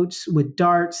floats with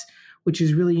darts, which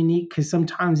is really unique because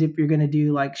sometimes if you're going to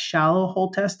do like shallow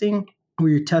hole testing, where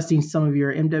you're testing some of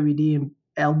your MWD and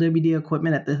LWD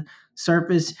equipment at the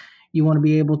surface, you want to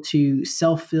be able to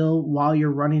self-fill while you're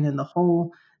running in the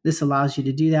hole. This allows you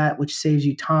to do that, which saves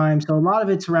you time. So a lot of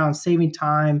it's around saving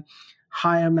time,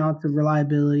 high amounts of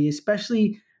reliability,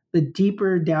 especially the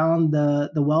deeper down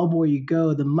the wellbore you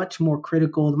go, the much more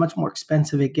critical, the much more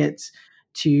expensive it gets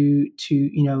to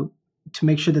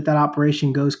make sure that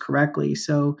operation goes correctly.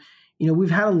 So, we've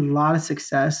had a lot of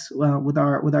success with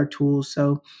our tools.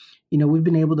 So, we've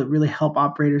been able to really help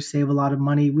operators save a lot of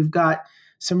money. We've got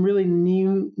some really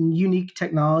new, unique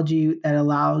technology that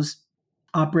allows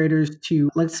operators to,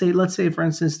 let's say, for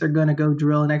instance, they're going to go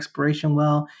drill an exploration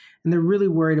well, and they're really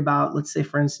worried about, let's say,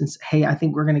 for instance, hey, I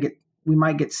think we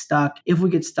might get stuck. If we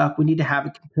get stuck, we need to have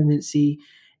a contingency.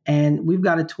 And we've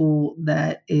got a tool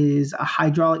that is a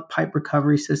hydraulic pipe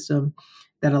recovery system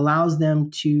that allows them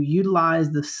to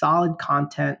utilize the solid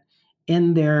content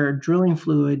in their drilling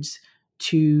fluids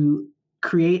to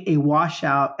create a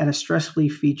washout and a stress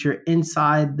relief feature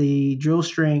inside the drill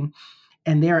string.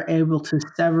 And they are able to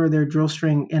sever their drill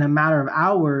string in a matter of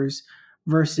hours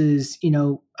versus,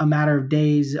 a matter of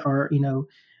days, or,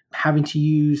 having to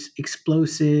use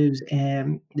explosives.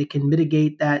 And they can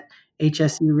mitigate that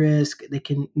HSE risk. They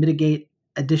can mitigate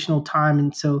additional time.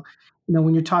 And so,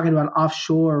 when you're talking about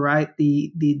offshore, right,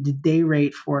 the day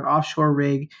rate for an offshore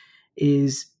rig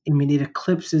is, it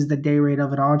eclipses the day rate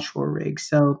of an onshore rig.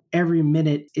 So every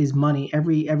minute is money.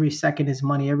 Every second is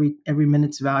money. Every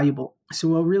minute's valuable. So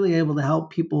we're really able to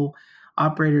help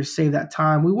operators save that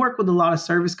time. We work with a lot of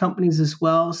service companies as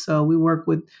well. So we work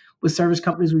with service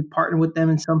companies. We partner with them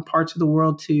in some parts of the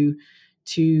world to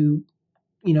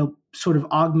sort of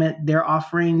augment their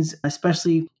offerings,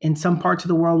 especially in some parts of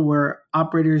the world where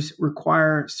operators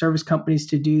require service companies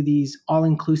to do these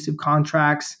all-inclusive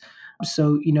contracts.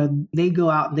 So, they go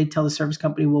out and they tell the service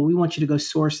company, well, we want you to go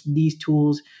source these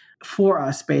tools for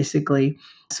us, basically.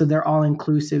 So they're all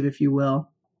inclusive, if you will.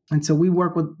 And so we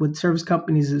work with service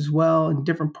companies as well in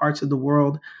different parts of the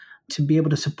world to be able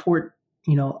to support,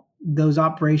 those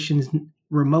operations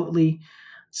remotely.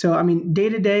 So, day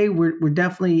to day, we're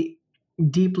definitely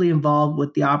deeply involved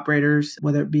with the operators,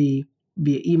 whether it be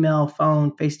via email,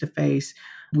 phone, face-to-face.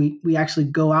 We actually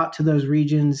go out to those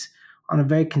regions on a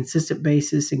very consistent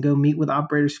basis and go meet with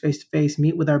operators face-to-face,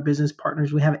 meet with our business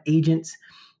partners. We have agents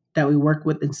that we work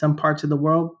with in some parts of the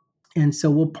world. And so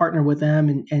we'll partner with them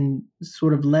and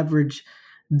sort of leverage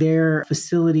their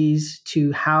facilities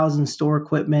to house and store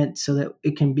equipment so that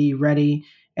it can be ready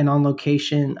and on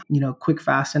location, quick,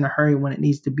 fast, in a hurry when it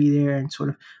needs to be there, and sort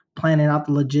of planning out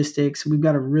the logistics. We've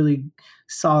got a really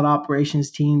solid operations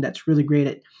team that's really great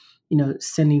at,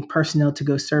 sending personnel to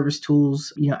go service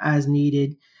tools, as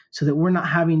needed, so that we're not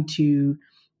having to,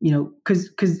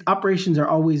 because operations are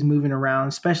always moving around,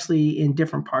 especially in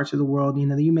different parts of the world.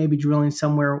 You may be drilling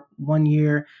somewhere 1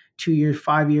 year, 2 years,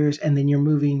 5 years, and then you're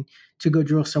moving to go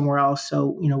drill somewhere else.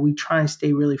 So, we try and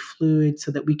stay really fluid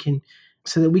so that we can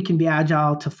be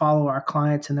agile to follow our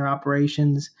clients and their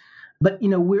operations. But,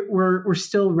 we're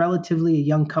still relatively a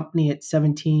young company at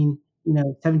 17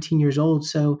 years old.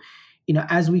 So,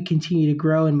 as we continue to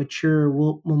grow and mature,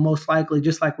 we'll most likely,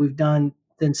 just like we've done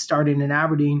since starting in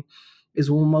Aberdeen,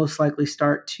 we'll most likely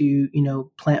start to,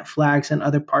 plant flags in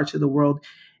other parts of the world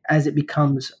as it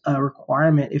becomes a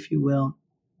requirement, if you will.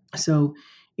 So,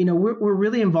 we're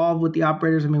really involved with the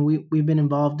operators. We've been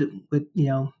involved with,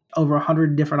 over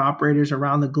 100 different operators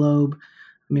around the globe.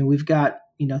 We've got,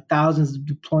 thousands of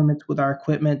deployments with our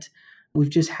equipment. We've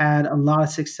just had a lot of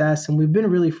success, and we've been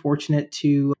really fortunate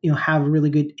to, have really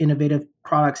good innovative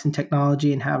products and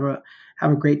technology and have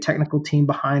a great technical team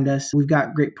behind us. We've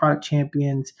got great product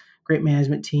champions, great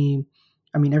management team.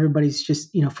 I mean, everybody's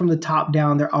just, from the top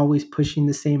down, they're always pushing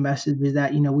the same message is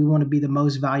that, we want to be the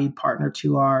most valued partner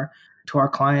to our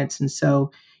clients. And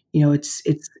so, it's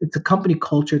a company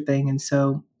culture thing. And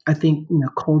so I think,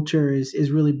 culture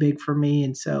is really big for me.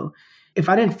 And so if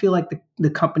I didn't feel like the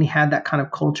company had that kind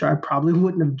of culture, I probably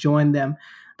wouldn't have joined them.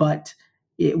 But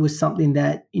it was something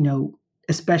that,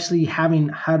 especially having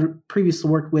had previously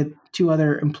worked with two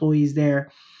other employees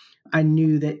there, I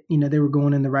knew that they were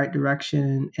going in the right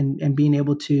direction, and being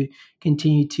able to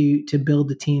continue to build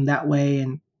the team that way,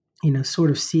 and sort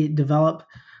of see it develop.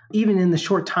 Even in the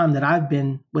short time that I've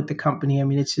been with the company, I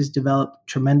mean, it's just developed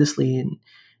tremendously,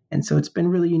 and so it's been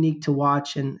really unique to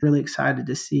watch, and really excited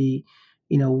to see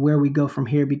where we go from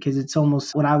here, because it's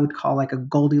almost what I would call like a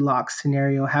Goldilocks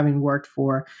scenario, having worked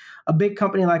for a big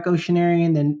company like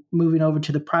Oceanarian, then moving over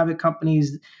to the private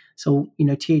companies. So,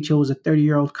 THL was a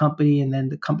 30-year-old company, and then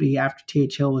the company after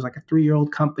THL was like a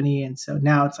 3-year-old company. And so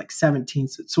now it's like 17.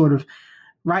 So it's sort of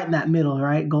right in that middle,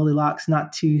 right? Goldilocks,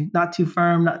 not too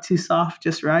firm, not too soft,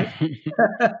 just right.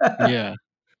 Yeah.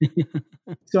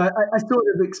 So I sort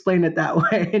of explain it that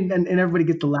way, and everybody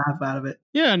gets a laugh out of it.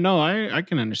 Yeah, no, I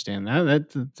can understand that.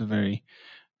 That's a very,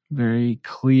 very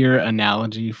clear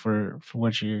analogy for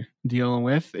what you're dealing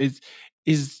with.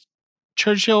 Is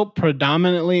Churchill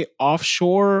predominantly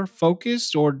offshore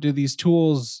focused, or do these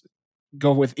tools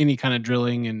go with any kind of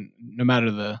drilling, and no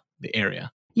matter the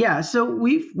area? Yeah, so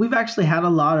we've actually had a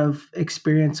lot of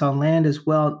experience on land as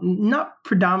well. Not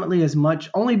predominantly as much,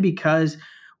 only because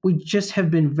we just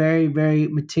have been very, very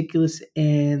meticulous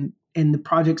in the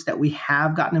projects that we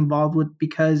have gotten involved with.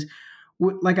 Because,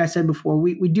 like I said before,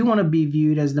 we do want to be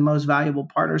viewed as the most valuable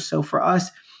partner. So for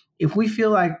us, if we feel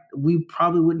like we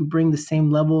probably wouldn't bring the same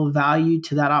level of value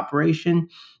to that operation,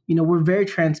 we're very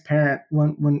transparent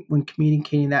when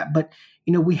communicating that. But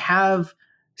we have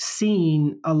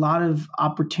seen a lot of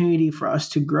opportunity for us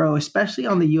to grow, especially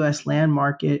on the US land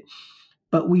market.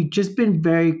 But we've just been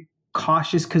very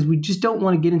cautious, because we just don't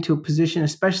want to get into a position,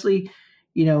 especially,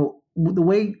 the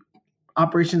way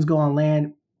operations go on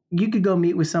land. You could go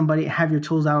meet with somebody, have your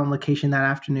tools out on location that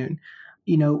afternoon.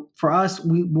 For us,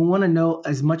 we want to know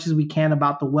as much as we can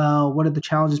about the well. What are the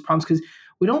challenges, problems? Because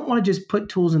we don't want to just put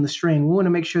tools in the string. We want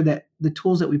to make sure that the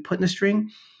tools that we put in the string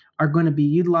are going to be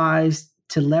utilized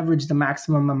to leverage the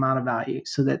maximum amount of value,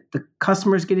 so that the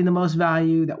customer is getting the most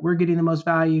value, that we're getting the most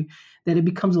value, that it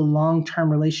becomes a long-term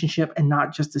relationship and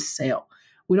not just a sale.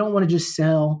 We don't want to just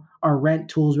sell or rent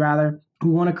tools. Rather, we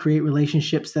want to create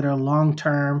relationships that are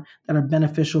long-term, that are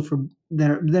beneficial for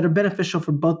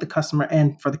both the customer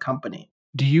and for the company.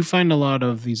 Do you find a lot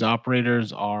of these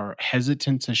operators are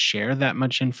hesitant to share that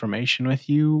much information with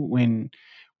you when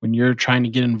you're trying to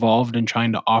get involved and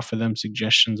trying to offer them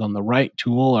suggestions on the right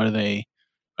tool? Are they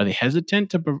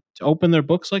hesitant to open their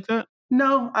books like that?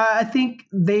 No, I think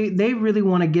they really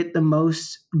want to get the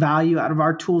most value out of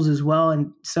our tools as well.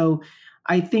 And so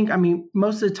I think, I mean,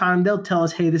 most of the time they'll tell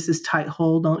us, hey, this is tight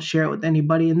hole, don't share it with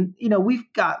anybody. And,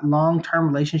 we've got long-term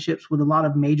relationships with a lot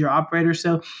of major operators.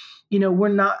 So, we're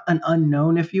not an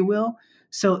unknown, if you will.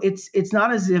 So it's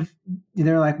not as if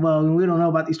they're like, well, we don't know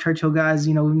about these Churchill guys.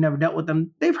 We've never dealt with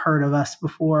them. They've heard of us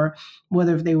before,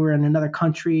 whether if they were in another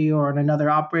country or in another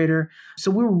operator.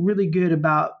 So we're really good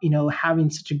about, having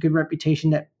such a good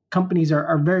reputation that companies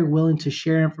are very willing to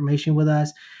share information with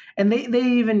us. And they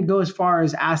even go as far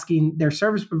as asking their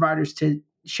service providers to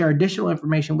share additional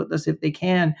information with us if they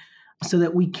can, so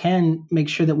that we can make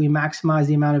sure that we maximize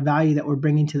the amount of value that we're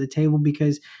bringing to the table.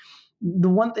 Because the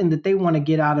one thing that they want to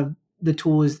get out of the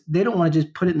tool is they don't want to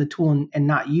just put it in the tool and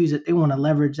not use it. They want to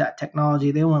leverage that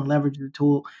technology. They want to leverage the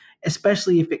tool,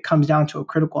 especially if it comes down to a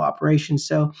critical operation.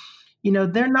 So,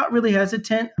 they're not really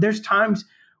hesitant. There's times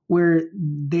where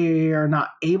they are not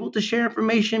able to share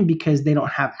information because they don't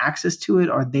have access to it,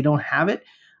 or they don't have it,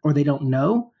 or they don't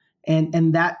know.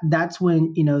 And that's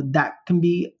when, that can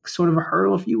be sort of a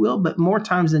hurdle, if you will. But more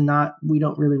times than not, we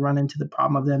don't really run into the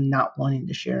problem of them not wanting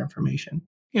to share information.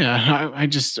 Yeah, I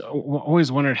just always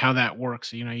wondered how that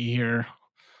works. You hear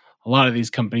a lot of these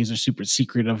companies are super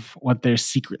secret of what their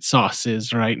secret sauce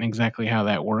is, right? And exactly how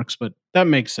that works. But that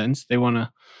makes sense. They want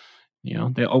to,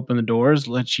 they open the doors,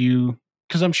 let you,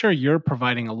 because I'm sure you're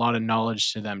providing a lot of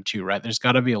knowledge to them too, right? There's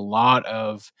got to be a lot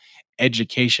of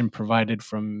education provided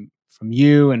from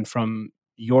you and from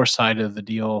your side of the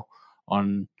deal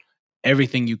on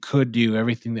everything you could do,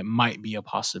 everything that might be a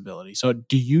possibility. So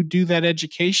do you do that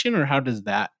education, or how does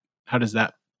that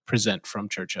present from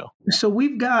Churchill? So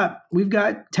we've got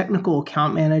technical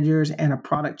account managers and a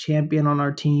product champion on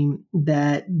our team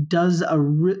that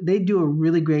they do a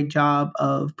really great job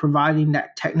of providing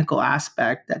that technical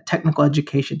aspect, that technical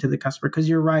education to the customer. Because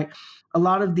you're right, a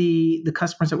lot of the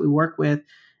customers that we work with,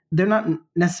 they're not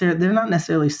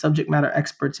necessarily subject matter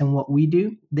experts in what we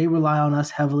do. They rely on us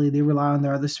heavily. They rely on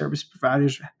their other service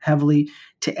providers heavily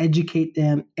to educate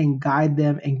them and guide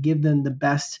them and give them the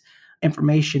best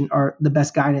information or the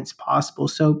best guidance possible.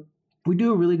 So we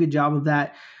do a really good job of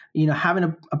that.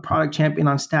 Having a product champion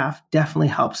on staff definitely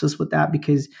helps us with that,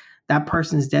 because that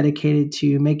person is dedicated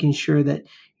to making sure that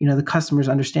the customers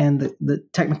understand the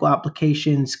technical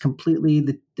applications completely.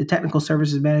 The technical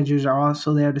services managers are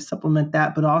also there to supplement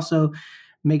that, but also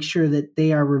make sure that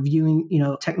they are reviewing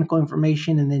technical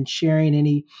information and then sharing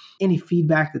any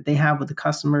feedback that they have with the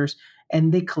customers.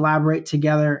 And they collaborate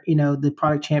together, the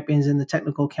product champions and the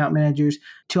technical account managers,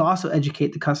 to also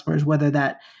educate the customers, whether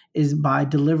that is by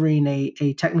delivering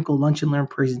a technical lunch and learn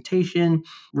presentation,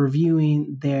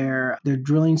 reviewing their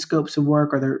drilling scopes of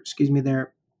work, or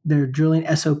their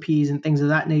drilling SOPs and things of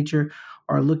that nature,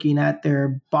 or looking at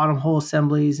their bottom hole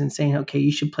assemblies and saying, okay,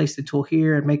 you should place the tool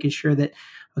here, and making sure that,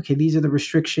 okay, these are the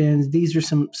restrictions. These are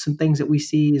some things that we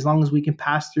see. As long as we can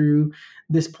pass through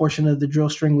this portion of the drill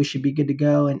string, we should be good to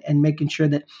go. And making sure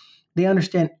that they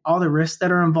understand all the risks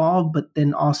that are involved, but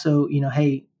then also,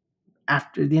 hey,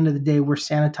 after the end of the day, we're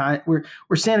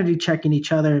sanity checking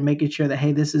each other and making sure that,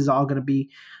 hey, this is all going to be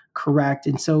correct.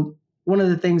 And so one of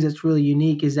the things that's really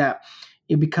unique is that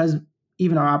because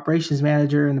even our operations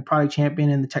manager and the product champion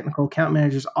and the technical account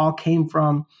managers all came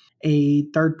from a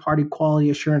third-party quality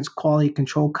assurance, quality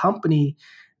control company,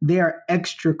 they are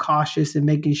extra cautious in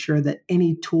making sure that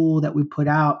any tool that we put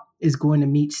out is going to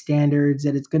meet standards,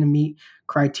 that it's going to meet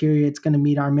criteria, it's going to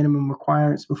meet our minimum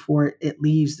requirements before it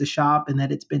leaves the shop, and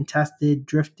that it's been tested,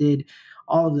 drifted,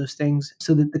 all of those things,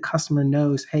 so that the customer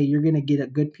knows, hey, you're going to get a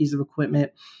good piece of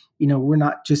equipment. We're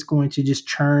not just going to just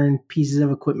churn pieces of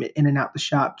equipment in and out the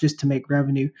shop just to make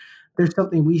revenue. There's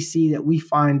something we see that we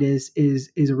find is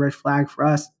a red flag for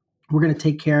us. We're going to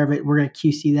take care of it. We're going to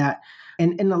QC that.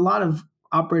 And a lot of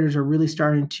operators are really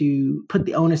starting to put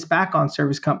the onus back on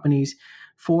service companies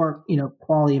for,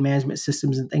 quality management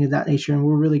systems and things of that nature. And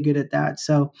we're really good at that.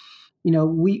 So,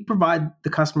 we provide the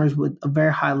customers with a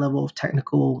very high level of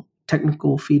technical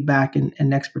feedback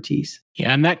and expertise.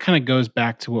 Yeah, and that kind of goes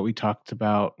back to what we talked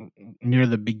about near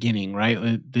the beginning, right?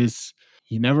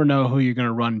 You never know who you're going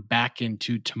to run back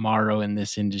into tomorrow in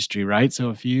this industry, right? So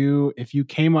if you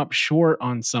came up short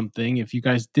on something, if you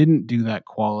guys didn't do that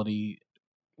quality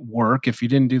work, if you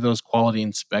didn't do those quality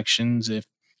inspections, if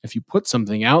you put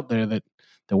something out there that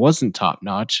wasn't top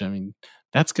notch, I mean,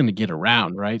 that's going to get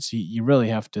around, right? So you really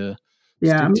have to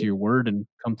stick to your word and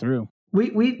come through.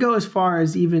 We go as far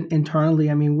as even internally.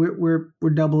 I mean, we're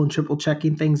double and triple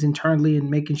checking things internally and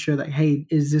making sure that, hey,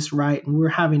 is this right? And we're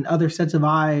having other sets of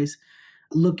eyes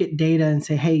look at data and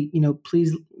say, hey,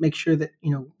 please make sure that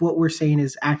what we're saying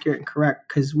is accurate and correct,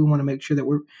 because we want to make sure that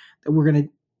we're going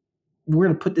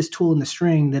to put this tool in the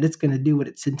string, that it's going to do what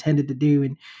it's intended to do.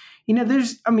 And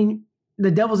the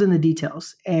devil's in the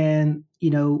details. And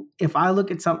if I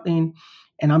look at something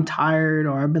and I'm tired,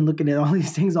 or I've been looking at all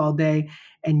these things all day,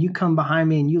 and you come behind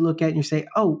me and you look at it and you say,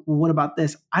 oh, well, what about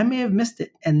this? I may have missed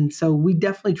it. And so we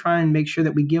definitely try and make sure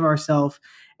that we give ourselves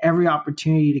every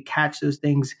opportunity to catch those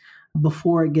things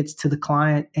before it gets to the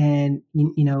client, and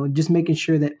just making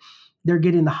sure that they're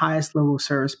getting the highest level of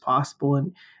service possible.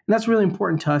 And that's really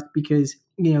important to us, because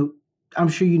I'm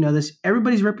sure this,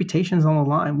 everybody's reputation is on the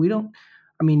line.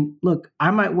 Look,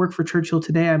 I might work for Churchill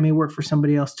today, I may work for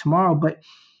somebody else tomorrow, but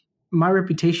my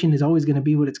reputation is always going to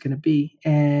be what it's going to be,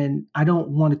 and I don't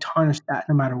want to tarnish that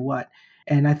no matter what.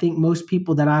 And I think most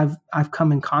people that I've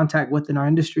come in contact with in our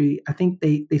industry, I think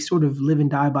they sort of live and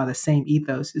die by the same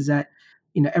ethos, is that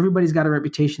everybody's got a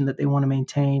reputation that they want to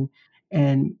maintain.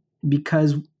 And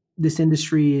because this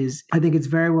industry is, I think it's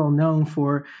very well known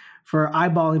for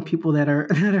eyeballing people that are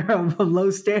of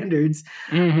low standards.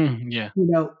 Mm-hmm, yeah.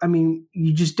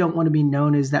 You just don't want to be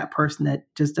known as that person that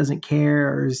just doesn't care,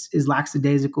 or is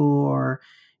lackadaisical, or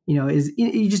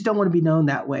you just don't want to be known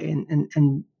that way.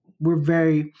 And we're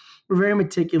very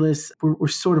meticulous. We're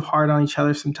sort of hard on each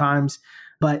other sometimes,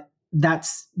 but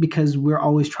that's because we're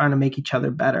always trying to make each other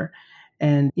better.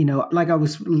 And, like I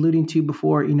was alluding to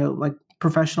before, like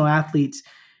professional athletes,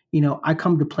 I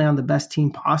come to play on the best team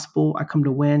possible. I come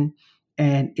to win.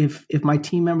 And if my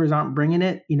team members aren't bringing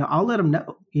it, I'll let them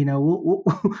know.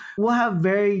 We'll have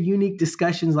very unique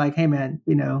discussions like, hey, man,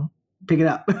 pick it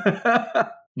up.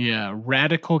 Yeah,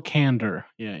 radical candor.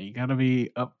 Yeah, you got to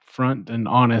be upfront and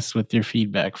honest with your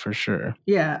feedback for sure.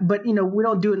 Yeah, but we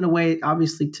don't do it in a way,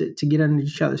 obviously, to get under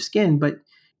each other's skin, but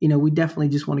we definitely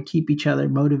just want to keep each other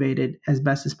motivated as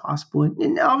best as possible,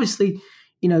 and obviously,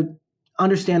 you know,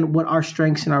 understand what our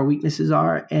strengths and our weaknesses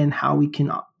are, and how we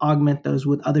can augment those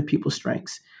with other people's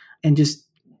strengths, and just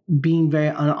being very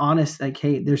honest, like,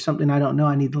 hey, there's something I don't know,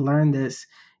 I need to learn this.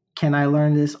 Can I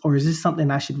learn this, or is this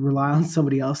something I should rely on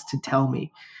somebody else to tell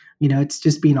me? It's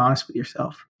just being honest with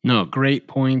yourself. No, great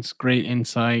points, great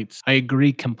insights. I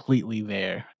agree completely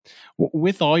there.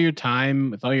 With all your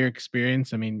time, with all your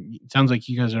experience, I mean, it sounds like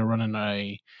you guys are running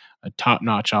a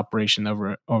top-notch operation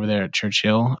over there at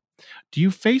Churchill. Do you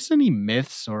face any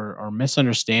myths or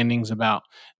misunderstandings about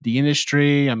the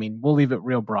industry? I mean, we'll leave it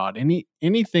real broad.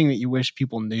 Anything that you wish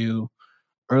people knew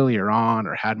earlier on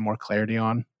or had more clarity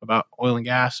on about oil and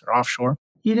gas or offshore?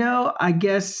 I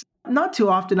guess not too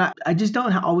often. I just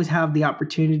don't always have the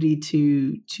opportunity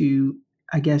to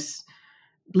I guess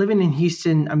living in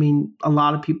Houston. I mean, a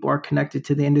lot of people are connected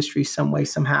to the industry some way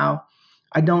somehow.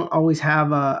 I don't always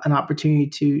have an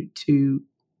opportunity to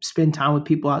spend time with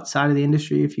people outside of the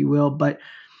industry, if you will. But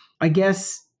I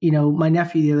guess my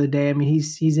nephew the other day. I mean,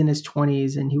 he's in his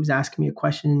 20s, and he was asking me a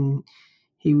question.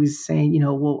 He was saying,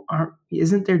 well,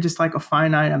 isn't there just like a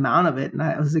finite amount of it? And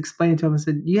I was explaining to him, I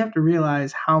said, you have to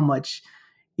realize how much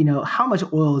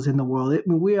oil is in the world. I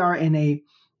mean, we are in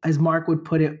as Mark would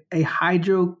put it, a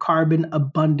hydrocarbon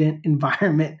abundant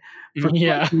environment for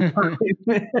Yeah.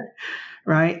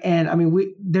 right? And I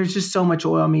mean, there's just so much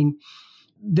oil. I mean,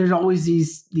 there's always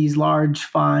these large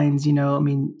finds. I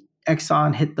mean,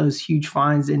 Exxon hit those huge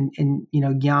finds in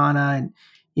Guyana,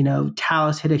 and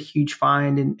Talos hit a huge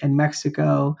find in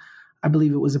Mexico. I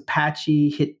believe it was Apache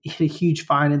hit a huge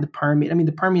find in the Permian. I mean,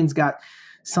 the Permian's got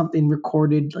something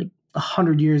recorded like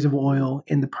 100 years of oil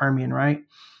in the Permian, right?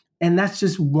 And that's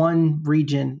just one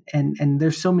region, and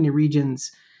there's so many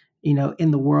regions,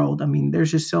 in the world. I mean,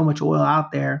 there's just so much oil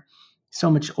out there,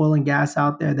 so much oil and gas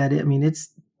out there that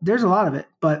there's a lot of it,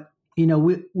 but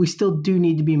we still do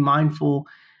need to be mindful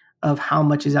of how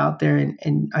much is out there,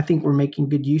 and I think we're making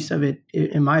good use of it,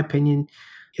 in my opinion,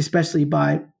 especially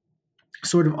by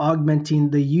sort of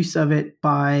augmenting the use of it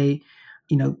by,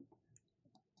 you know,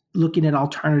 looking at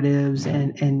alternatives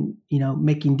and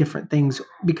making different things,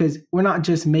 because we're not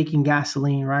just making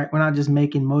gasoline, right? We're not just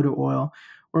making motor oil.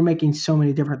 We're making so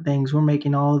many different things. We're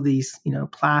making all of these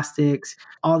plastics,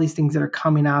 all these things that are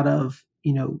coming out of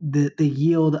the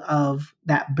yield of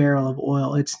that barrel of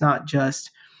oil. It's not just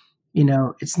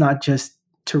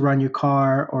to run your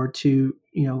car or to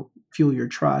fuel your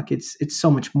truck. It's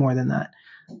so much more than that.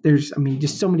 There's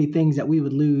just so many things that we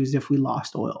would lose if we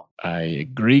lost oil. I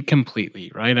agree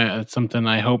completely, right? It's something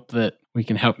I hope that we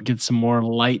can help get some more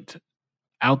light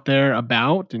out there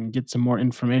about and get some more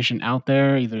information out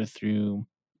there, either through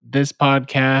this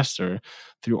podcast or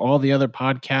through all the other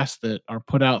podcasts that are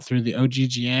put out through the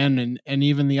OGGN and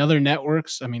even the other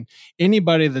networks. I mean,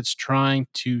 anybody that's trying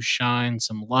to shine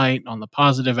some light on the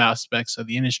positive aspects of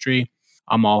the industry,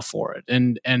 I'm all for it.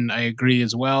 And I agree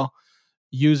as well,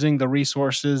 using the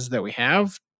resources that we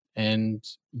have and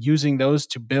using those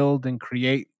to build and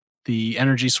create the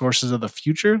energy sources of the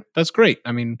future, that's great.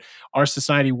 I mean, our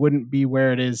society wouldn't be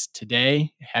where it is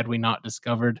today had we not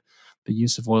discovered the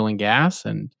use of oil and gas.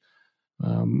 And,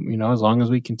 as long as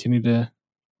we continue to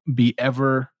be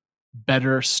ever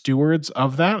better stewards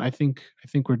of that, I think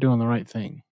we're doing the right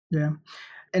thing. Yeah.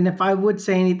 And if I would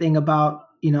say anything about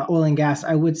oil and gas,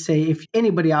 I would say if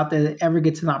anybody out there that ever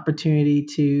gets an opportunity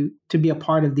to be a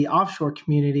part of the offshore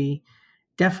community,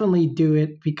 definitely do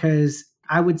it, because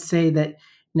I would say that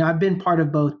I've been part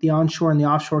of both the onshore and the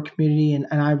offshore community, and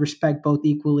I respect both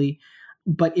equally.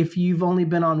 But if you've only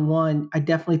been on one, I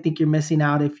definitely think you're missing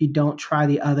out if you don't try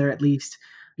the other at least.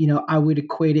 I would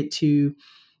equate it to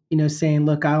saying,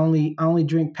 look, I only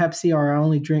drink Pepsi or I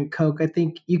only drink Coke. I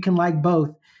think you can like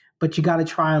both, but you got to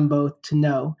try them both to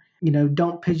know.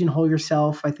 Don't pigeonhole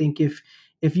yourself. I think if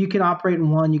you can operate in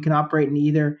one, you can operate in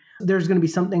either. There's going to be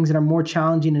some things that are more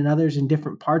challenging than others in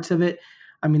different parts of it.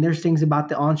 I mean, there's things about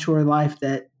the onshore life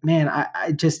that, man,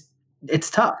 I just,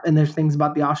 it's tough. And there's things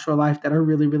about the offshore life that are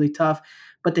really, really tough.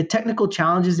 But the technical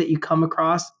challenges that you come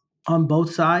across on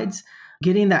both sides,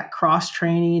 getting that cross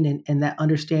training and that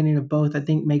understanding of both, I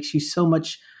think makes you so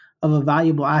much of a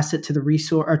valuable asset to the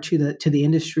resource or to the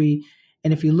industry.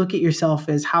 And if you look at yourself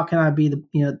as how can I be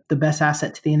the best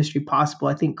asset to the industry possible,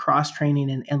 I think cross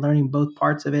training and learning both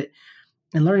parts of it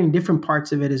and learning different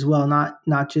parts of it as well,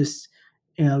 not just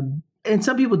and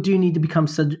some people do need to become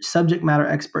subject matter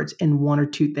experts in one or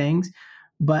two things,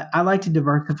 but I like to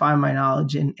diversify my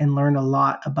knowledge and learn a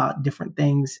lot about different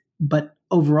things. But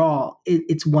overall,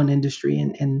 it's one industry.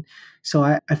 And so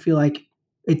I feel like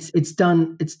it's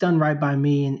done right by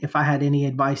me. And if I had any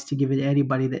advice to give it to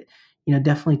anybody, that,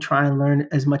 definitely try and learn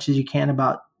as much as you can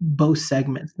about both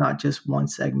segments, not just one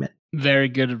segment. Very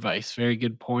good advice. Very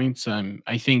good points.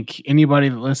 I think anybody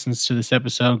that listens to this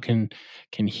episode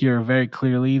can hear very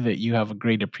clearly that you have a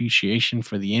great appreciation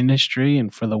for the industry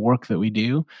and for the work that we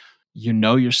do. You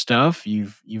know your stuff.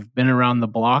 You've been around the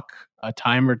block a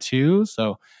time or two,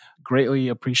 so greatly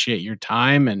appreciate your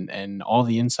time and all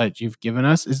the insight you've given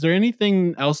us. Is there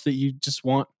anything else that you just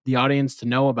want the audience to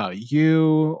know about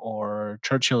you or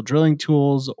Churchill Drilling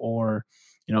Tools, or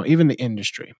even the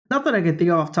industry? Not that I can think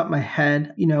of off the top of my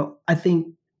head. I think,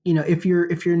 if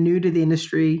you're new to the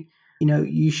industry,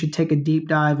 you should take a deep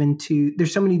dive into,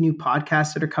 there's so many new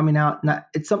podcasts that are coming out.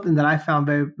 It's something that I found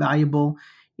very valuable,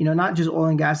 not just Oil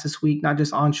and Gas This Week, not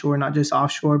just onshore, not just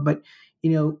offshore, but,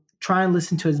 try and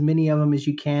listen to as many of them as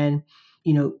you can.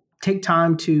 Take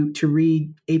time to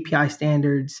read API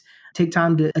standards, take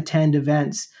time to attend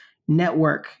events,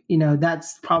 network.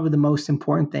 That's probably the most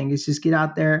important thing, is just get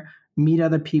out there, meet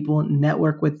other people,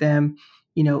 network with them,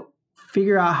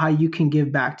 figure out how you can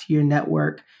give back to your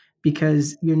network,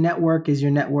 because your network is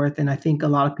your net worth. And I think a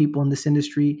lot of people in this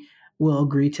industry will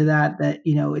agree to that,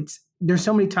 there's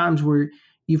so many times where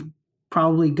you've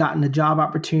probably gotten a job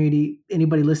opportunity.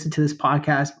 Anybody listening to this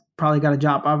podcast probably got a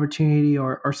job opportunity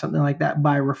or something like that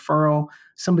by referral,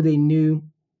 somebody they knew.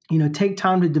 Take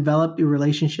time to develop your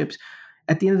relationships.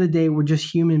 At the end of the day, we're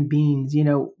just human beings.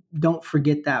 Don't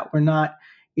forget that. We're not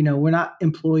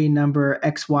employee number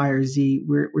X, Y, or Z.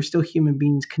 We're still human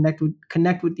beings. Connect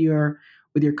with your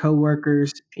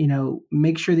coworkers.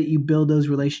 Make sure that you build those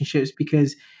relationships,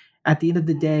 because at the end of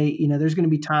the day, there's going to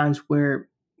be times where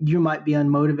you might be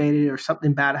unmotivated or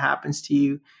something bad happens to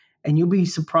you, and you'll be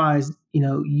surprised.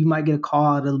 You might get a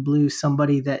call out of the blue.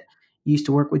 Somebody that you used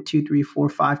to work with 2, 3, 4,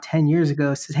 5, 10 years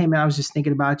ago says, "Hey man, I was just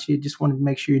thinking about you. Just wanted to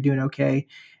make sure you're doing okay."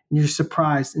 And you're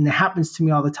surprised. And it happens to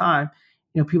me all the time.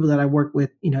 People that I work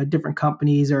with, different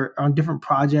companies or on different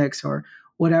projects or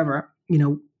whatever,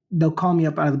 they'll call me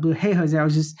up out of the blue. "Hey, Jose, I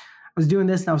was doing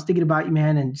this and I was thinking about you,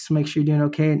 man, and just make sure you're doing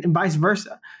okay." And vice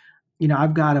versa.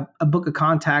 I've got a book of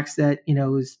contacts that,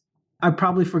 I've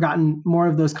probably forgotten more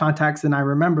of those contacts than I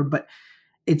remember, but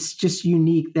it's just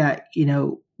unique that,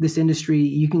 this industry,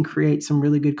 you can create some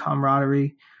really good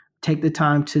camaraderie. Take the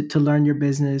time to learn your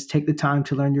business, take the time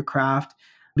to learn your craft,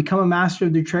 become a master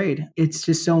of their trade. It's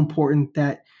just so important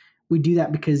that we do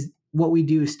that, because what we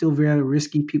do is still very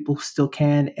risky. People still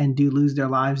can and do lose their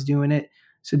lives doing it.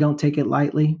 So don't take it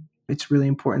lightly. It's really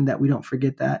important that we don't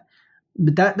forget that.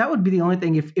 But that would be the only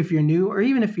thing if you're new, or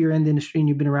even if you're in the industry and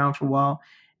you've been around for a while.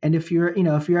 And if you're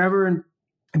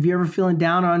ever feeling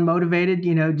down or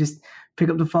unmotivated, just pick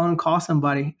up the phone and call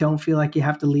somebody. Don't feel like you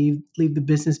have to leave the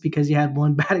business because you had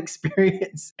one bad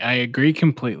experience. I agree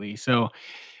completely. So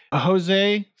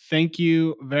Jose, thank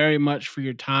you very much for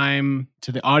your time.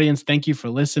 To the audience, thank you for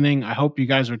listening. I hope you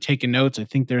guys are taking notes. I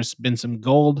think there's been some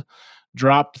gold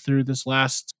dropped through this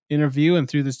last interview and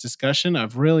through this discussion.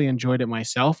 I've really enjoyed it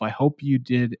myself. I hope you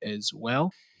did as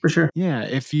well. For sure. Yeah.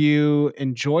 If you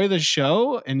enjoy the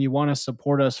show and you want to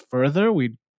support us further,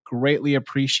 we'd greatly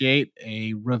appreciate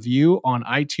a review on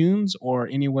iTunes or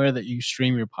anywhere that you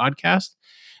stream your podcast.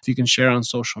 If you can share on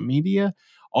social media,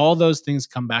 all those things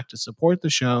come back to support the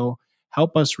show,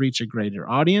 help us reach a greater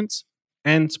audience,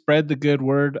 and spread the good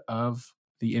word of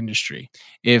the industry.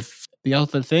 If the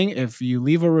other thing, if you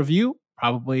leave a review,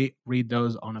 probably read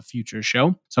those on a future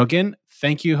show. So again,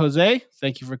 thank you, Jose.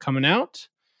 Thank you for coming out.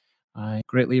 I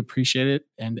greatly appreciate it.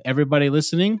 And everybody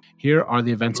listening, here are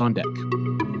the events on deck.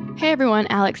 Hey everyone,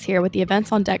 Alex here with the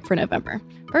events on deck for November.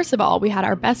 First of all, we had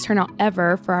our best turnout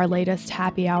ever for our latest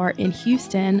happy hour in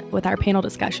Houston with our panel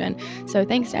discussion. So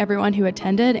thanks to everyone who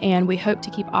attended, and we hope to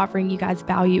keep offering you guys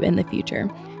value in the future.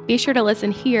 Be sure to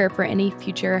listen here for any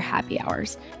future happy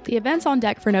hours. The events on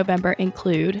deck for November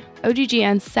include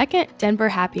OGGN's second Denver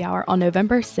happy hour on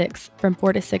November 6th from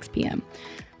 4 to 6 p.m.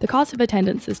 The cost of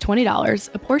attendance is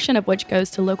 $20, a portion of which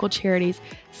goes to local charities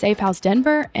Safe House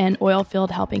Denver and Oilfield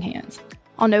Helping Hands.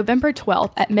 On November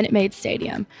 12th at Minute Maid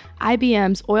Stadium,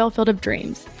 IBM's Oilfield of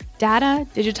Dreams, Data,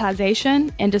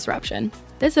 Digitization, and Disruption.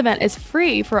 This event is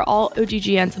free for all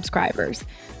OGGN subscribers.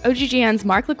 OGGN's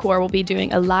Mark LaCour will be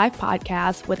doing a live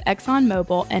podcast with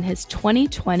ExxonMobil and his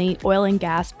 2020 oil and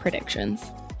gas predictions.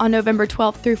 On November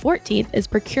 12th through 14th is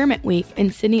Procurement Week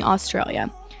in Sydney, Australia.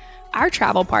 Our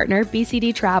travel partner,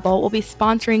 BCD Travel, will be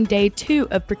sponsoring Day 2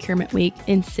 of Procurement Week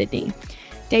in Sydney.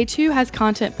 Day 2 has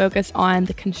content focused on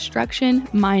the construction,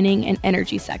 mining, and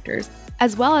energy sectors,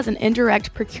 as well as an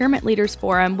indirect procurement leaders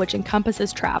forum, which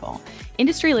encompasses travel.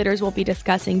 Industry leaders will be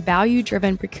discussing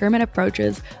value-driven procurement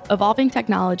approaches, evolving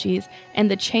technologies, and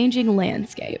the changing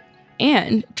landscape.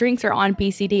 And drinks are on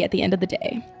BCD at the end of the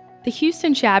day. The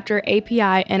Houston chapter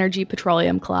API Energy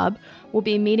Petroleum Club will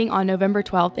be meeting on November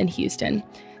 12th in Houston.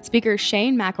 Speaker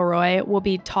Shane McElroy will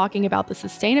be talking about the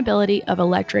sustainability of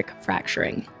electric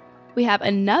fracturing. We have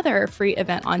another free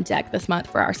event on deck this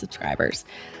month for our subscribers.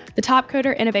 The Top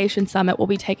Coder Innovation Summit will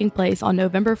be taking place on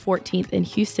November 14th in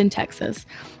Houston, Texas.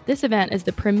 This event is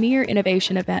the premier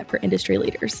innovation event for industry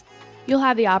leaders. You'll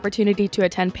have the opportunity to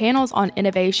attend panels on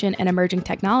innovation and emerging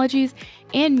technologies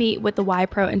and meet with the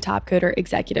YPro and Top Coder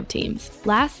executive teams.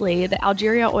 Lastly, the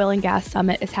Algeria Oil and Gas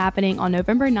Summit is happening on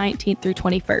November 19th through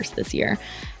 21st this year.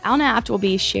 Alnaft will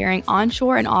be sharing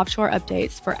onshore and offshore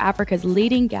updates for Africa's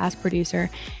leading gas producer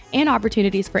and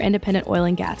opportunities for independent oil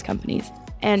and gas companies.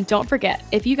 And don't forget,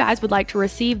 if you guys would like to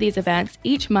receive these events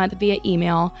each month via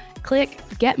email, click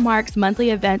Get Mark's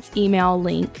monthly events email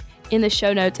link in the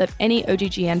show notes of any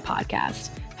OGGN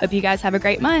podcast. Hope you guys have a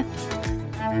great month.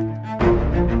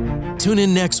 Tune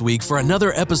in next week for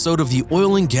another episode of the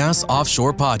Oil and Gas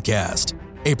Offshore Podcast,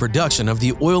 a production of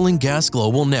the Oil and Gas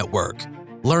Global Network.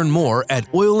 Learn more at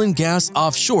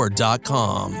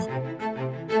oilandgasoffshore.com.